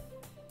find...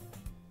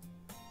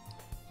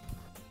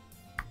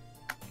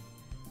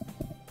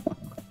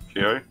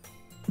 Here?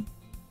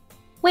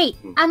 Wait,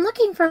 I'm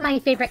looking for my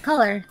favorite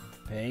color.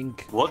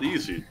 Pink. What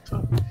is it?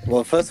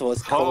 Well, first of all,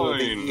 it's colder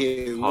than Fine,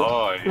 you.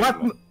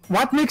 fine.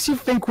 What makes you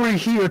think we're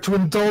here to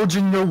indulge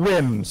in your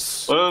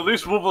whims? At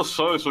least move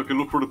aside so I can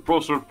look for the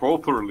processor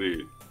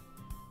properly.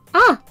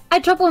 Ah, I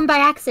dropped one by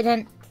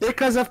accident.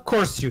 Because of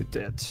course you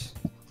did.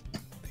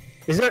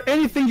 Is there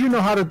anything you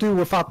know how to do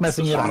without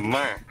messing it up?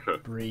 Mac.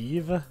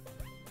 Breathe. Yeah!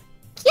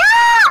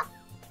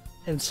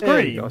 And There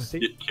you scream. go,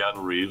 see?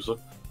 Keanu Reeves.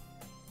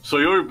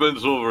 Sayori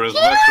bends over and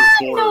smacks her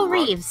forehead No,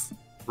 Reeves.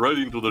 right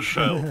into the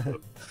shelf.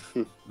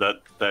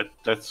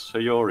 That's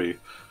Sayori.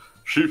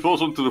 She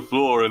falls onto the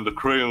floor and the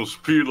crayons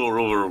peel all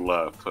over her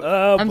lap.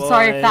 Oh, I'm boy.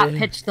 sorry if that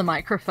pitched the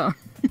microphone.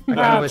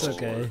 That's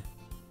okay.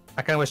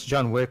 I kinda wish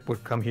John Wick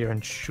would come here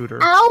and shoot her.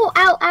 Ow,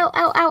 ow, ow,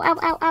 ow, ow, ow,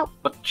 ow, ow.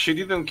 But she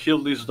didn't kill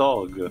this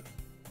dog.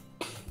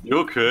 You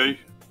okay?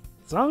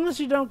 As long as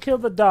you don't kill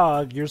the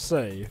dog, you're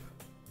safe.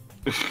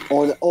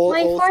 My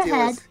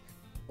forehead.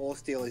 Or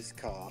steal his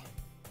car.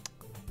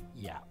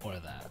 Yeah, or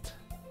that.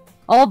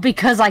 All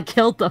because I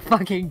killed the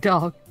fucking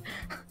dog.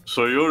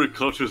 Sayori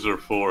clutches her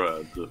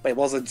forehead. It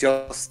wasn't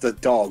just the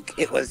dog,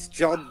 it was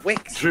John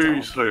Wick's Gee,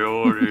 dog.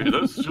 Sayori,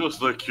 that's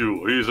just like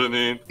you, isn't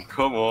it?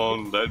 Come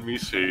on, let me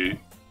see.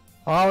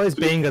 Always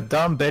being a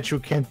dumb bitch who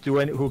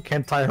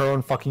can't tie her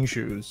own fucking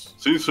shoes.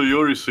 Since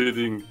Sayori's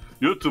sitting,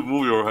 you have to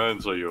move your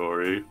hands,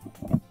 Sayori.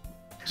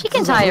 She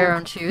can tie her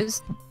own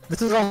shoes.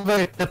 This is all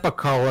very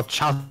typical of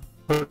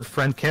childhood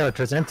friend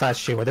characters in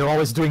Tashi, where they're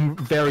always doing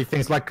very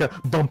things like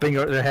bumping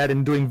their head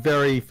and doing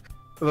very,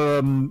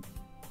 being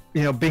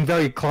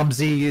very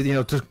clumsy,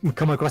 to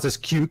come across as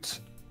cute.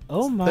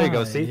 Oh my. There you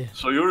go, see?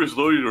 Sayori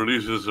slowly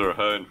releases her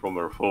hand from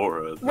her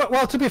forehead.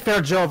 Well, to be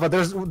fair, Jova,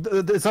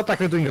 it's not like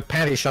they're doing a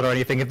panty shot or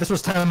anything. If this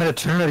was Time and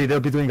Eternity, they'll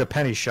be doing a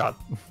panty shot.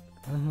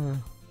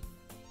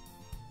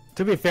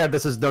 To be fair,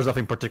 there's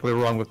nothing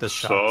particularly wrong with this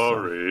shot.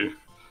 Sorry.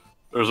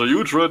 There's a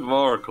huge red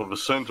mark on the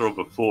center of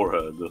the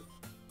forehead.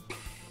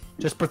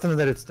 Just pretend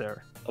that it's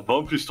there. A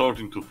bump is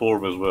starting to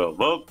form as well.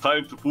 Well,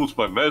 time to put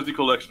my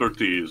medical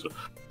expertise.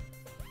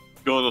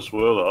 Gotta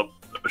swell up.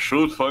 I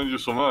should find you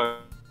some eye.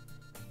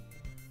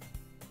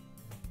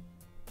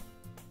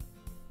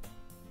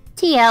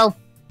 TL.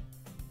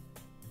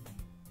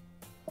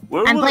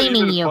 Where I'm would I blaming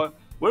even you.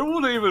 Where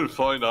would I even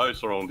find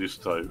ice around this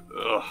time?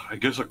 I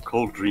guess a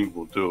cold drink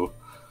will do.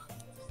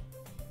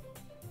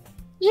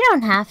 You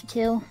don't have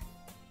to.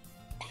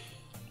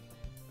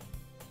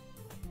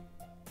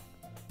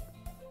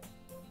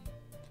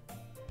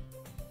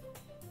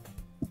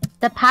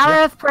 The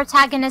power of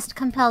protagonist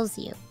compels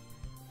you.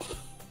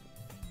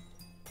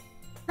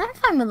 I'm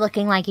fine with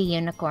looking like a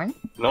unicorn.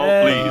 No,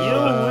 Hey, please. you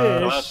The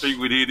wish. last thing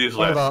we need is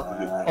Hold left.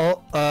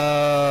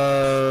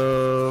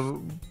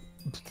 on.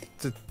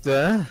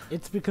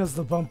 It's because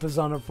the bump is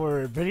on her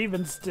forehead, but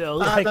even still,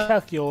 like,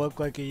 heck, you'll look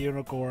like a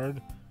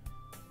unicorn.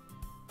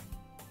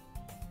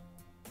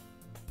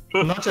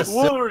 Not just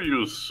What are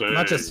you saying?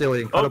 not just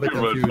silly, I'll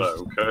incredibly be right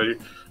confused. back, okay?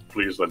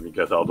 Please let me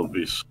get out of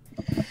this.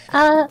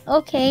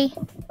 Okay.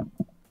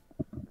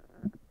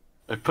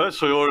 I pat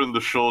Sayori on the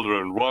shoulder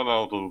and run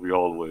out of the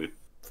hallway.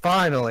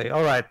 Finally,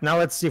 alright, now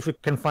let's see if we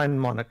can find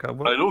Monica.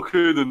 I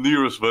locate the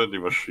nearest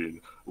vending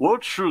machine.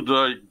 What should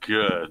I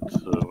get?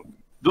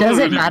 Does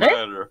it really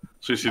matter?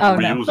 Since it Oh, will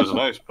be no. used as an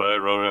ice pack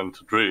rather than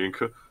to drink.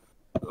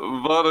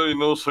 But I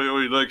know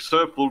Sayori likes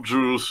apple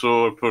juice,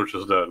 so I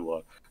purchased that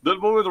one. That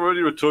moment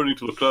already returning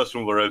to the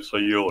classroom where I had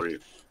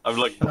Sayori. I'm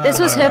like, This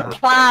was her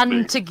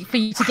plan for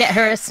you to get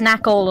her a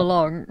snack all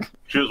along.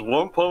 She has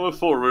one palm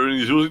forward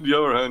and is using the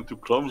other hand to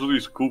clumsily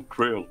scoop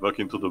crayons back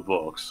into the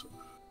box.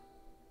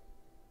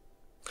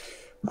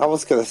 I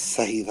was gonna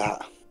say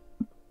that.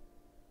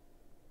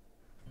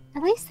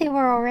 At least they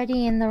were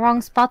already in the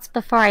wrong spots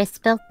before I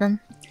spilt them.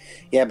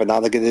 Yeah, but now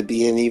they're gonna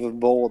be in even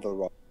more the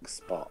wrong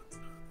spot.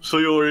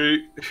 Sayori,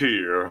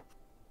 here.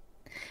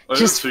 I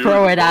Just have Sayori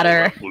throw it at bottle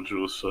her. of Apple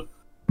juice.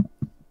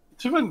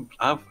 It's even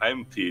half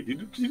empty.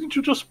 Didn't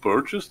you just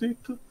purchase it?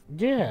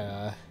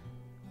 Yeah.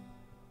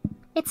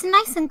 It's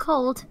nice and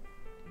cold.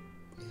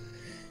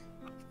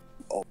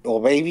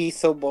 Or maybe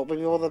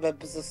maybe all the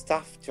members of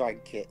staff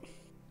drank it.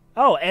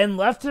 Oh, and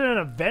left it in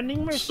a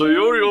vending machine?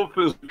 Sayori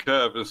opens the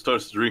cap and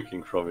starts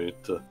drinking from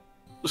it.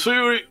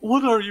 Sayori,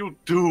 what are you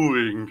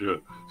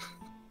doing?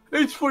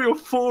 It's for your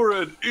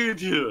forehead,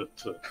 idiot!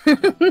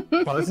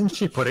 Well,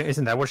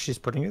 isn't that where she's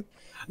putting it?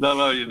 No,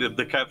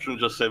 the caption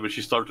just said when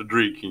she started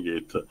drinking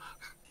it.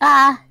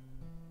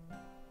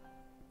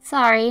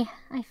 Sorry,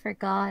 I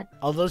forgot.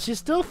 Although she's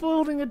still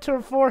holding it to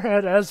her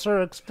forehead as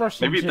her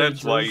expression Maybe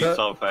that's why changes. it's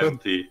half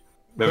empty.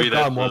 Maybe Good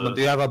that's God, woman,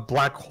 do you have a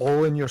black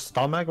hole in your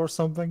stomach or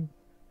something?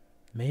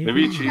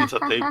 maybe she needs a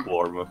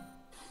tapeworm.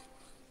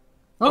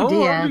 Oh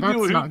dear, how did that's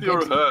you not hit your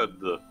good.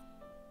 head?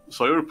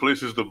 Sayori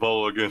places the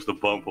bottle against the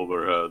bump of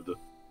her head.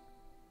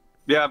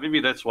 Yeah,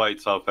 maybe that's why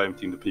it's half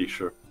empty in the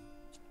picture.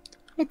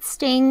 It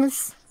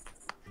stings.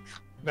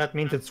 That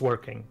means it's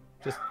working.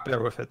 Just bear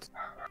with it.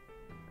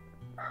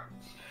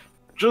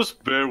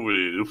 Just bear with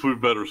it, it'll be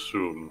better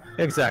soon.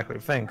 Exactly,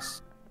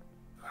 thanks.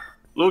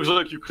 Looks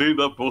like you cleaned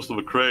up most of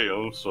the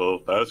crayons,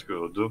 so that's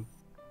good.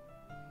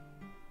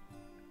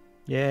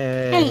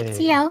 Yay. Hey,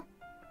 Teo.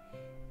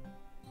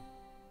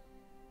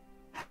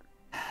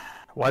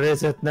 What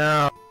is it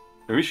now?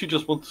 Maybe she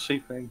just wants to say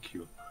thank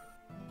you.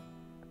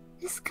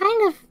 This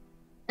kind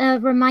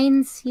of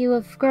reminds you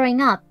of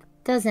growing up,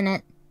 doesn't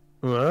it?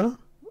 What?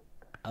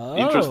 Oh.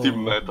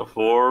 Interesting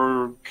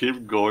metaphor.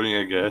 Keep going,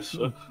 I guess.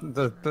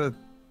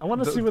 I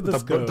want to see where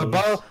this goes.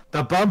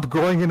 The bump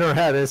going in her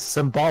head is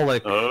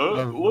symbolic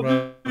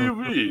What do you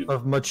mean?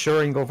 of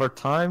maturing over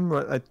time.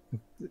 I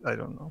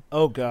don't know.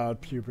 Oh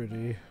god,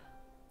 puberty.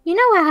 You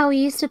know how we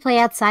used to play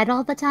outside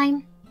all the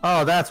time?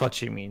 Oh, that's what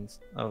she means.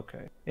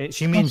 Okay,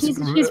 she means She's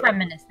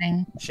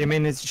reminiscing.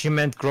 She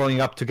meant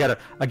growing up together.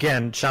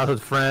 Again,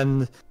 childhood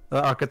friend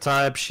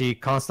archetype. She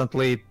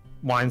constantly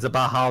whines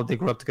about how they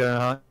grew up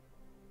together.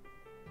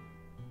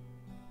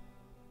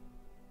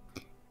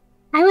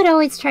 I would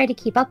always try to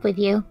keep up with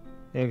you.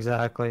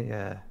 Exactly.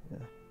 Yeah.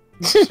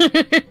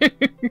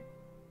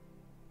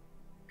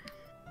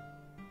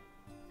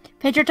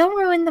 Pedro, don't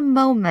ruin the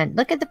moment.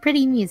 Look at the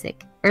pretty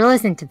music. Or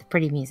listen to the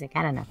pretty music.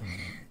 I don't know.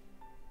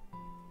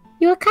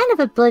 You were kind of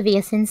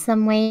oblivious in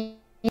some way.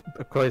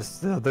 Of course,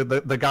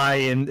 the guy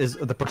is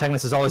the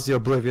protagonist is always the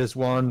oblivious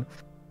one.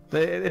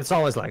 It's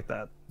always like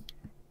that.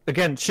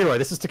 Again, Shiro,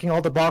 this is ticking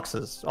all the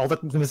boxes. All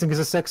that's missing is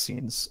the sex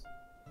scenes.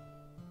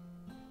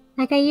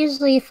 Like I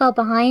usually fell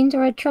behind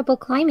or had trouble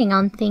climbing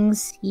on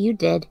things you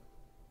did.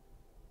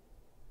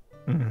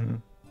 Mm-hmm.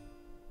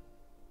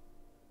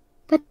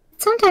 But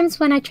sometimes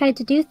when I tried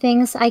to do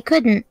things I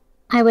couldn't,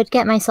 I would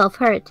get myself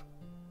hurt.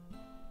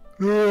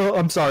 Oh,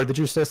 I'm sorry, did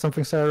you say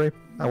something, Sayori?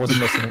 I wasn't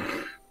listening.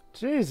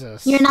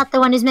 Jesus. You're not the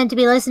one who's meant to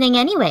be listening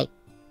anyway.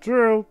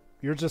 True.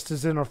 You're just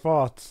his inner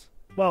thoughts.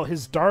 Well,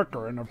 his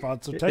darker inner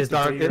thoughts. So His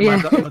dark, technically, Yeah.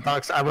 the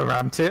dark side.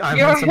 I'm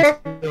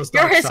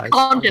You're his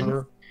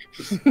conscience.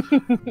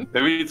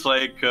 Maybe it's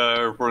like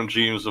for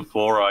James of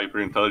 4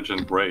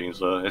 hyper-intelligent brains,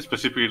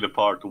 specifically the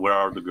part where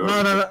are the girls?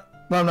 No.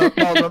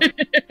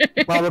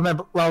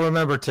 Well,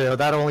 remember, Teo,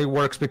 that only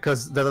works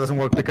because that doesn't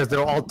work because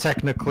they're all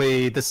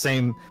technically the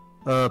same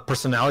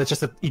personality. It's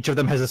just that each of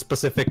them has a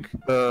specific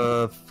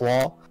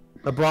flaw.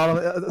 The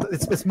problem,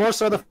 it's more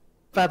so the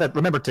fact that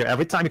remember, Teo,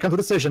 every time you come to a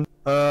decision,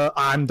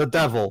 I'm the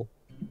devil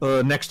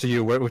next to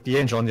you, with the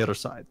angel on the other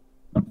side.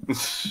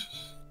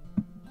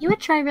 You would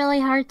try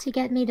really hard to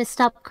get me to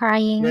stop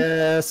crying.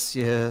 Yes.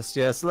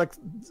 Like,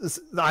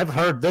 I've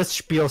heard this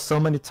spiel so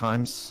many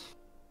times.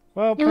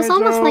 well, It was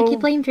Pedro, almost like you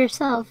blamed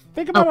yourself.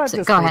 Think about Oh, it so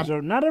this go way, ahead.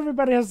 Pedro. Not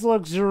everybody has the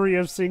luxury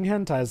of seeing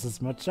hentais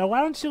as much, so why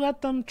don't you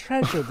let them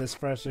treasure this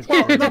fresh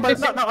experience? No.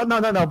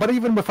 But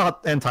even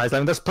without hentais, I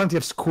mean, there's plenty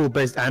of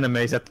school-based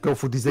animes that go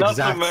through these Not to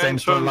exact same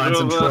mention, storylines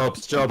and Joe,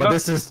 tropes, Joe. But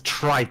this is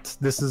trite.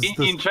 This is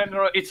In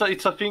general, it's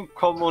a thing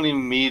common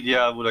in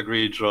media. I would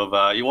agree,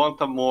 Joe. You want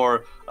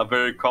a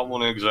very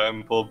common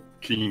example,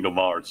 Kingdom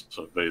Hearts,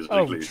 so Oh,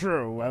 basically.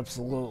 true,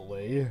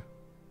 absolutely.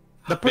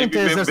 the point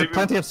maybe- is, there's maybe-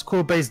 plenty of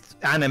school-based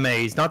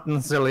animes, not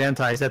necessarily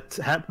hentais,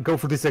 that go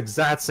through these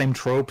exact same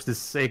tropes,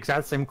 this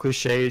exact same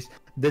cliches.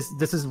 This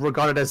is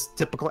regarded as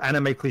typical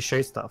anime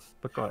cliche stuff.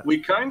 But go ahead. We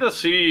kind of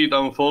see it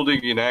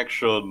unfolding in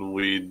action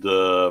with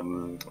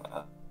a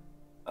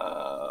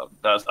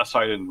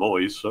silent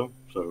voice. So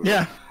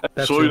Yeah.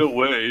 That's so in true. a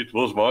way, it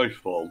was my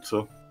fault.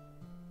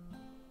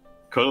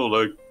 Kind of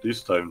like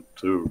this time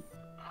too.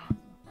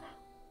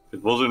 If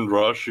it wasn't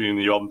rushing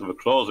you up to the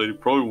closet,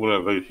 it probably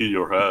wouldn't have hit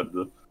your head.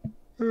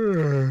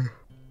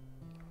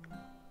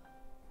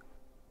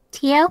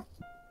 Teo?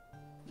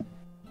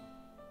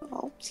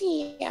 Oh,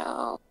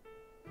 Teo.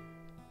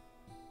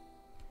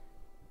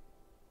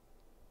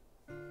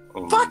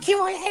 Fuck you,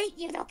 I hate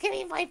you. Now give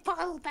me my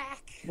bottle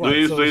back.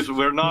 Please,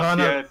 we're not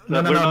yet.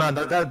 No. we're not-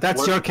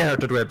 That's we're- your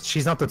character, Dwibs.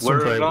 She's not the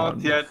We're Tsundere not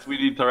one. yet with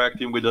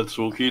interacting with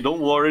Atsuki.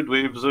 Don't worry,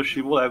 Dwibs,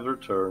 she will have her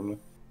turn.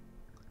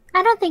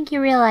 I don't think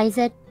you realize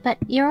it, but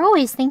you're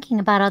always thinking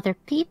about other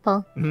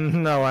people.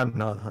 No, I'm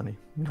not, honey.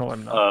 No,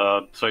 I'm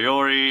not.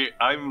 Sayori,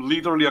 I'm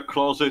literally a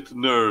closet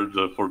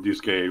nerd for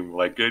this game.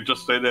 Like, I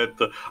just said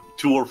that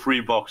 2 or 3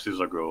 boxes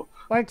ago.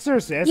 Like,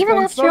 seriously, I Even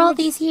spent after so all much...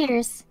 these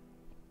years.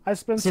 I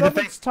spent See, so the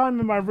thing- much time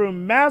in my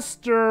room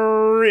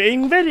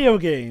mastering video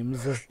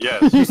games.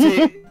 Yes. You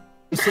see.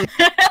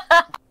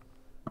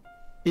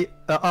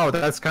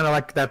 That's kind of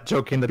like that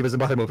joke in the Beavis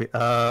and Butthead movie.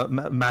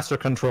 Master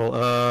control.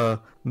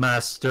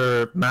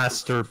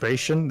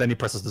 Masturbation. Then he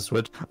presses the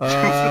switch.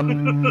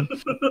 No.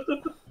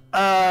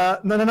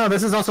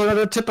 This is also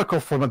another typical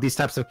form of these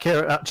types of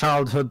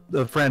childhood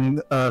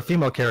friend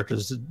female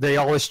characters. They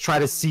always try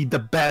to see the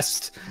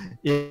best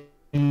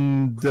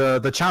in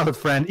the childhood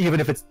friend,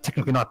 even if it's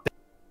technically not there.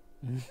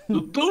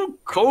 Don't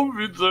come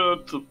with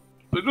that.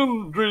 They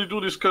don't really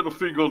do this kind of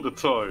thing all the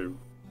time.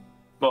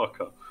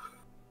 Baka.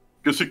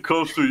 Because it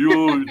comes to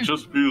you, it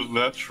just feels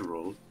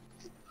natural.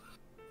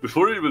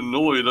 Before you even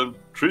know it, I'm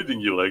treating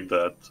you like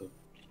that.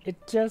 It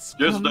just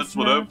Yes, comes that's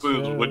what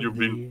happens when you've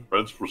been naturally.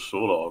 friends for so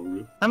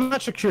long. I'm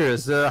actually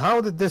curious.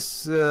 How did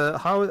this?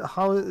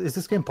 How is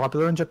this game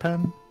popular in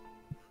Japan?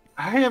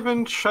 I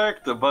haven't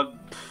checked, but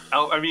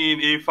I mean,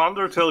 if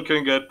Undertale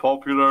can get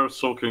popular,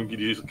 so can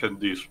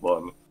this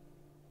one.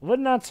 Would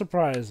not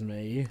surprise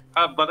me.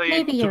 But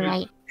Maybe you're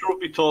right. Truth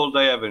be told,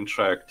 I haven't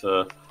checked.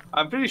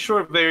 I'm pretty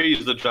sure there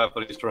is the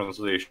Japanese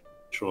translation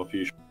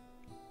official.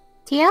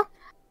 Teo?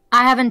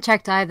 I haven't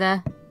checked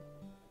either.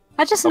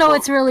 I just know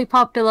it's really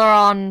popular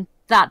on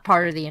that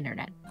part of the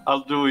internet.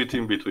 I'll do it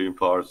in between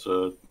parts.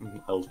 I'll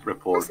I'm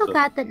report. so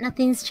glad that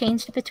nothing's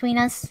changed between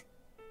us.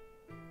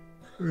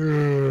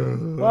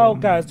 Well,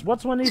 guys,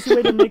 what's one easy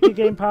way to make a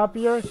game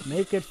popular?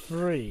 Make it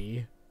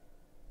free.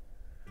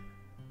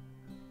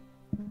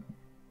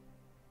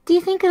 Do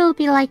you think it'll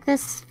be like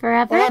this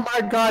forever? Oh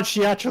my god,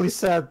 she actually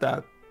said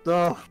that.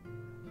 Ugh.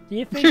 Do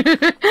you think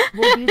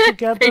we'll be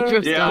together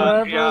Pedro's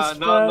forever Yeah, as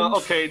no,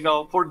 friends? okay,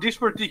 no. For this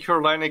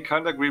particular line, I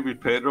can't agree with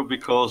Pedro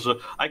because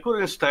I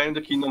couldn't stand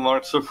the Kingdom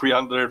Hearts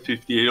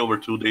 358 over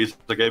 2 days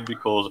again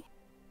because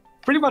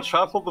pretty much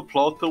half of the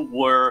plot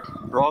were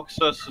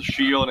Roxas,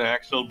 Shion, and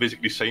Axel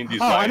basically saying this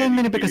Oh, line. I didn't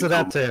mean it because of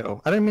that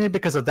too. I didn't mean it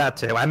because of that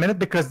too. I meant it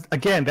because,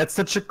 again, that's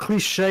such a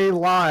cliche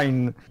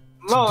line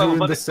to do in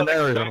but this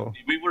scenario. exactly.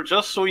 We were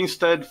just so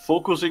instead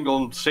focusing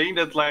on saying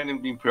that line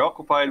and being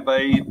preoccupied by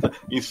it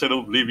instead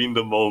of living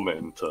the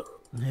moment.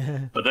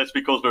 But that's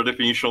because their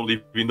definition of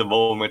living the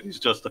moment is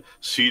just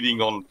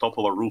sitting on top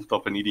of a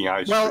rooftop and eating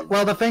ice cream.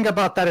 Well, the thing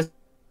about that is,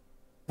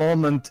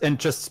 moment and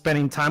just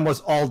spending time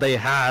was all they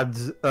had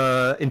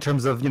in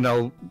terms of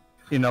enjoyment.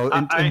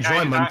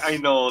 I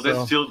know that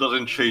so. still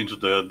doesn't change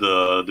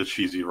the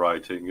cheesy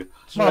writing.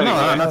 Well, no,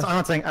 I'm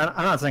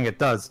not saying it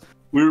does.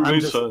 We're I'm my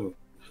just- son.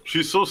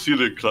 She's so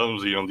silly and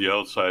clumsy on the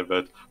outside,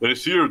 but when I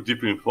see her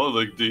deep in thought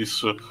like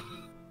this,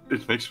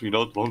 it makes me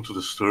not want to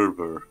disturb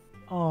her.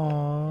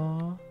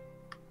 Aww.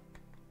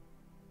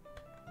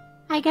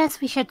 I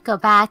guess we should go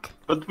back.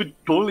 But we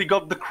only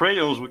got the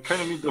crayons. We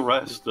kind of need the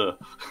rest.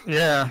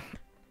 Yeah.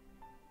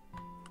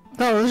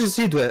 No, let's just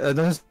see to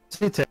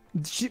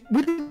it.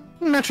 We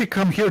didn't actually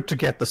come here to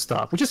get the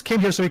stuff. We just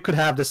came here so we could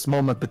have this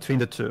moment between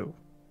the two.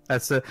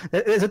 It's a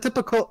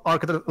typical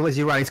arc of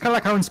lazy writing. It's kind of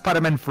like how in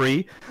Spider-Man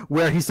 3,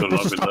 where he's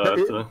supposed to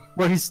stop,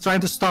 where he's trying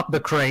to stop the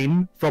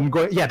crane from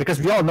going. Yeah, because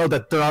we all know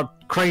that there are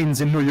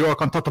cranes in New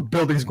York on top of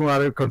buildings going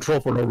out of control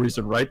for no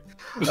reason, right?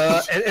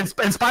 And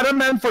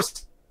Spider-Man, for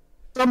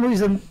some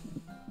reason,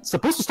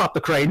 supposed to stop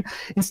the crane.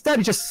 Instead,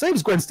 he just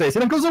saves Gwen Stacy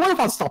and goes away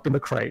without stopping the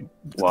crane.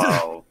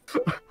 Wow.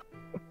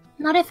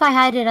 Not if I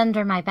hide it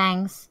under my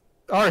bangs.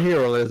 Our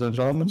hero, ladies and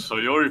gentlemen.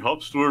 Sayori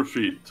hops to her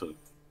feet.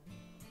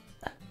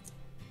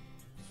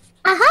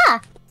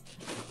 Aha!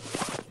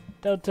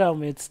 Don't tell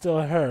me it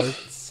still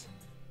hurts.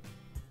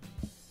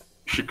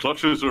 She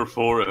clutches her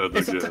forehead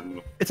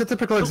again. It's a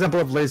typical example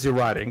of lazy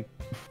writing.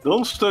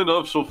 Don't stand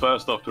up so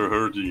fast after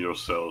hurting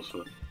yourself.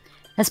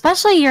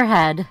 Especially your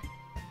head.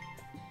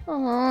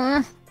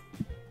 Aww.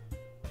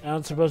 I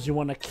don't suppose you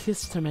want a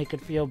kiss to make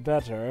it feel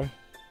better.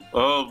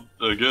 Oh,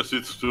 I guess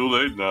it's too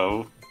late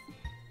now.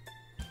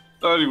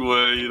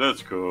 Anyway,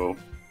 let's go.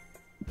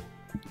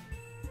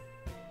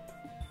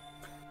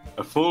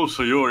 I follow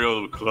Sayori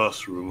out of the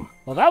classroom.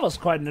 Well, that was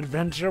quite an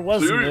adventure,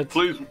 wasn't Sayori it?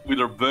 plays with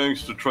her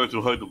bangs to try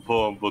to hide the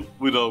bomb, but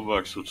without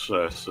much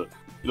success.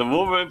 In a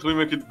moment, we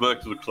make it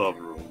back to the club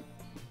room.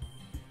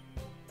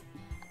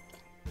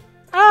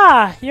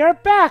 Ah, you're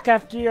back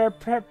after your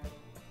prep.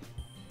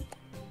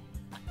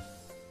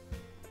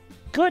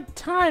 Good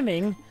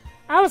timing.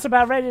 I was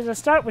about ready to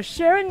start with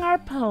sharing our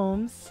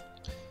poems.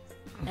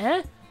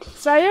 Eh?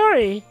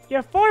 Sayori,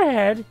 your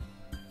forehead.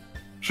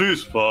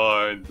 She's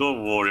fine,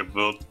 don't worry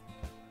about it.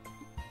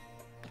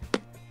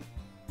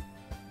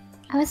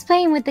 I was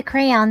playing with the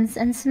crayons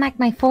and smacked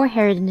my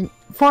forehead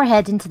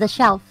into the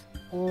shelf.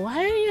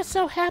 Why are you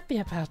so happy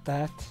about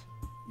that?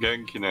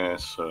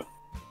 Genkiness.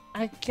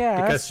 I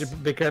guess.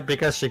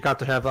 Because she got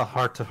to have a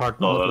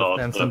heart-to-heart No, moment no,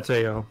 with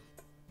HandsomeTeo.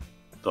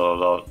 A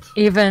lot.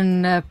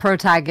 Even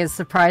Protag is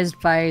surprised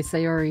by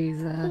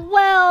Sayori's.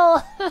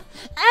 Well,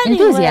 anyway,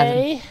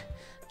 Enthusiasm.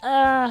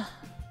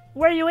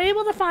 were you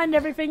able to find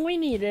everything we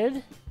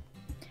needed?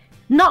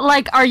 Not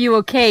like, are you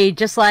okay?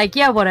 Just like,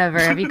 yeah, whatever.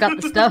 Have you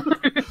got the stuff?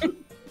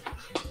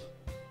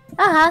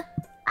 Uh-huh.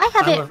 I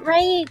have I'm it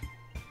right.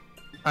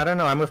 I don't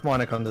know, I'm with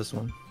Monica on this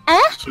one.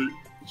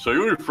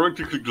 Sayori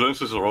frantically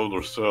glances around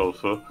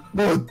herself. I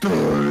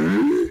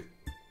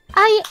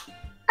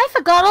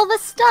forgot all the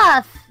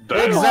stuff.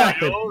 That's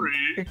Exactly.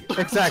 Sayori!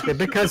 Exactly,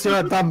 because you're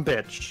a dumb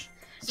bitch.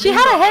 She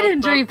had a head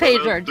injury,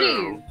 Pedro.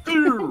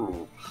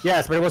 Jeez.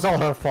 Yes, but it was all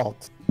her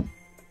fault.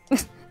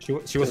 She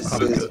was This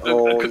coming. is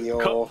all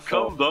your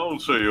Calm down,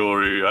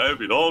 Sayori. I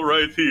have it all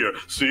right here.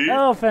 See?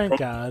 Oh, thank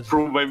God.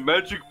 From my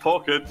magic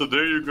pocket,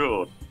 there you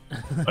go.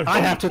 I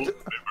have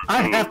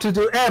to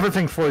do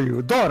everything for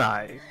you, don't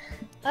I?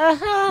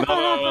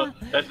 No.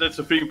 That's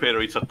the thing,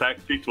 Pedro. It's a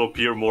tactic to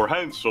appear more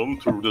handsome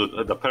through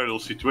the parallel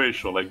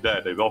situation like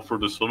that. They've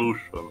offered a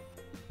solution.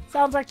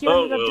 Sounds like you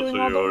Oh, ended up well, doing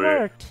all the Sayori.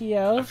 work, I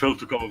Teo. failed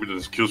to come up with an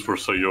excuse for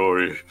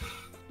Sayori.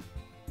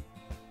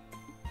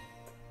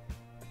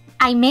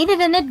 I made it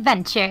an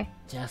adventure.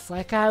 Just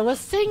like I was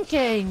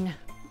thinking.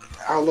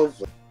 I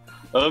love it.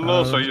 I don't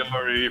know,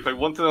 Sayori, if I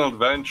wanted an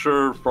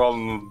adventure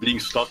from being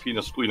stuck in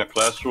a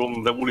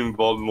classroom, that would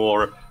involve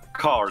more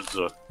cards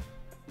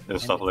and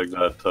stuff like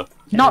that.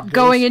 Not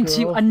going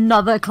into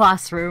another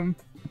classroom.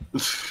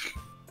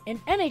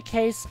 In any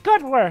case,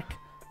 good work.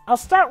 I'll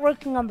start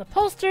working on the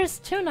posters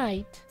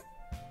tonight.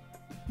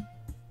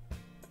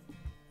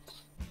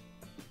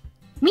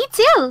 Me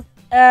too.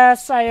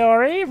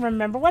 Sayori,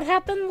 remember what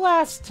happened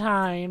last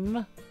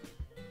time?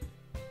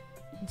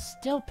 I'm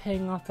still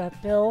paying off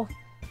that bill.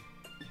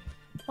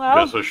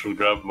 Well, Guess I should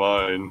grab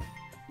mine.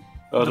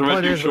 After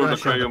making sure the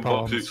crayon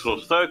box is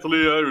closed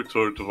tightly, I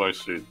return to my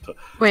seat.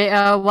 Wait,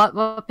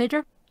 what,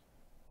 Pedro?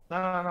 No,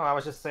 I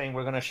was just saying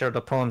we're gonna share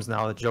the poems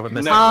now that Joe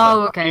missed.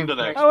 Oh, okay. In the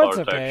next oh, part,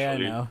 it's okay,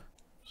 actually. I know.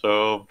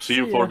 So, see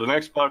you for the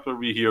next part where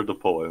we hear the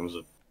poems.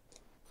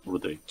 For the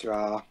day.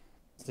 Draw.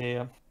 See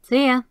ya.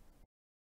 See ya.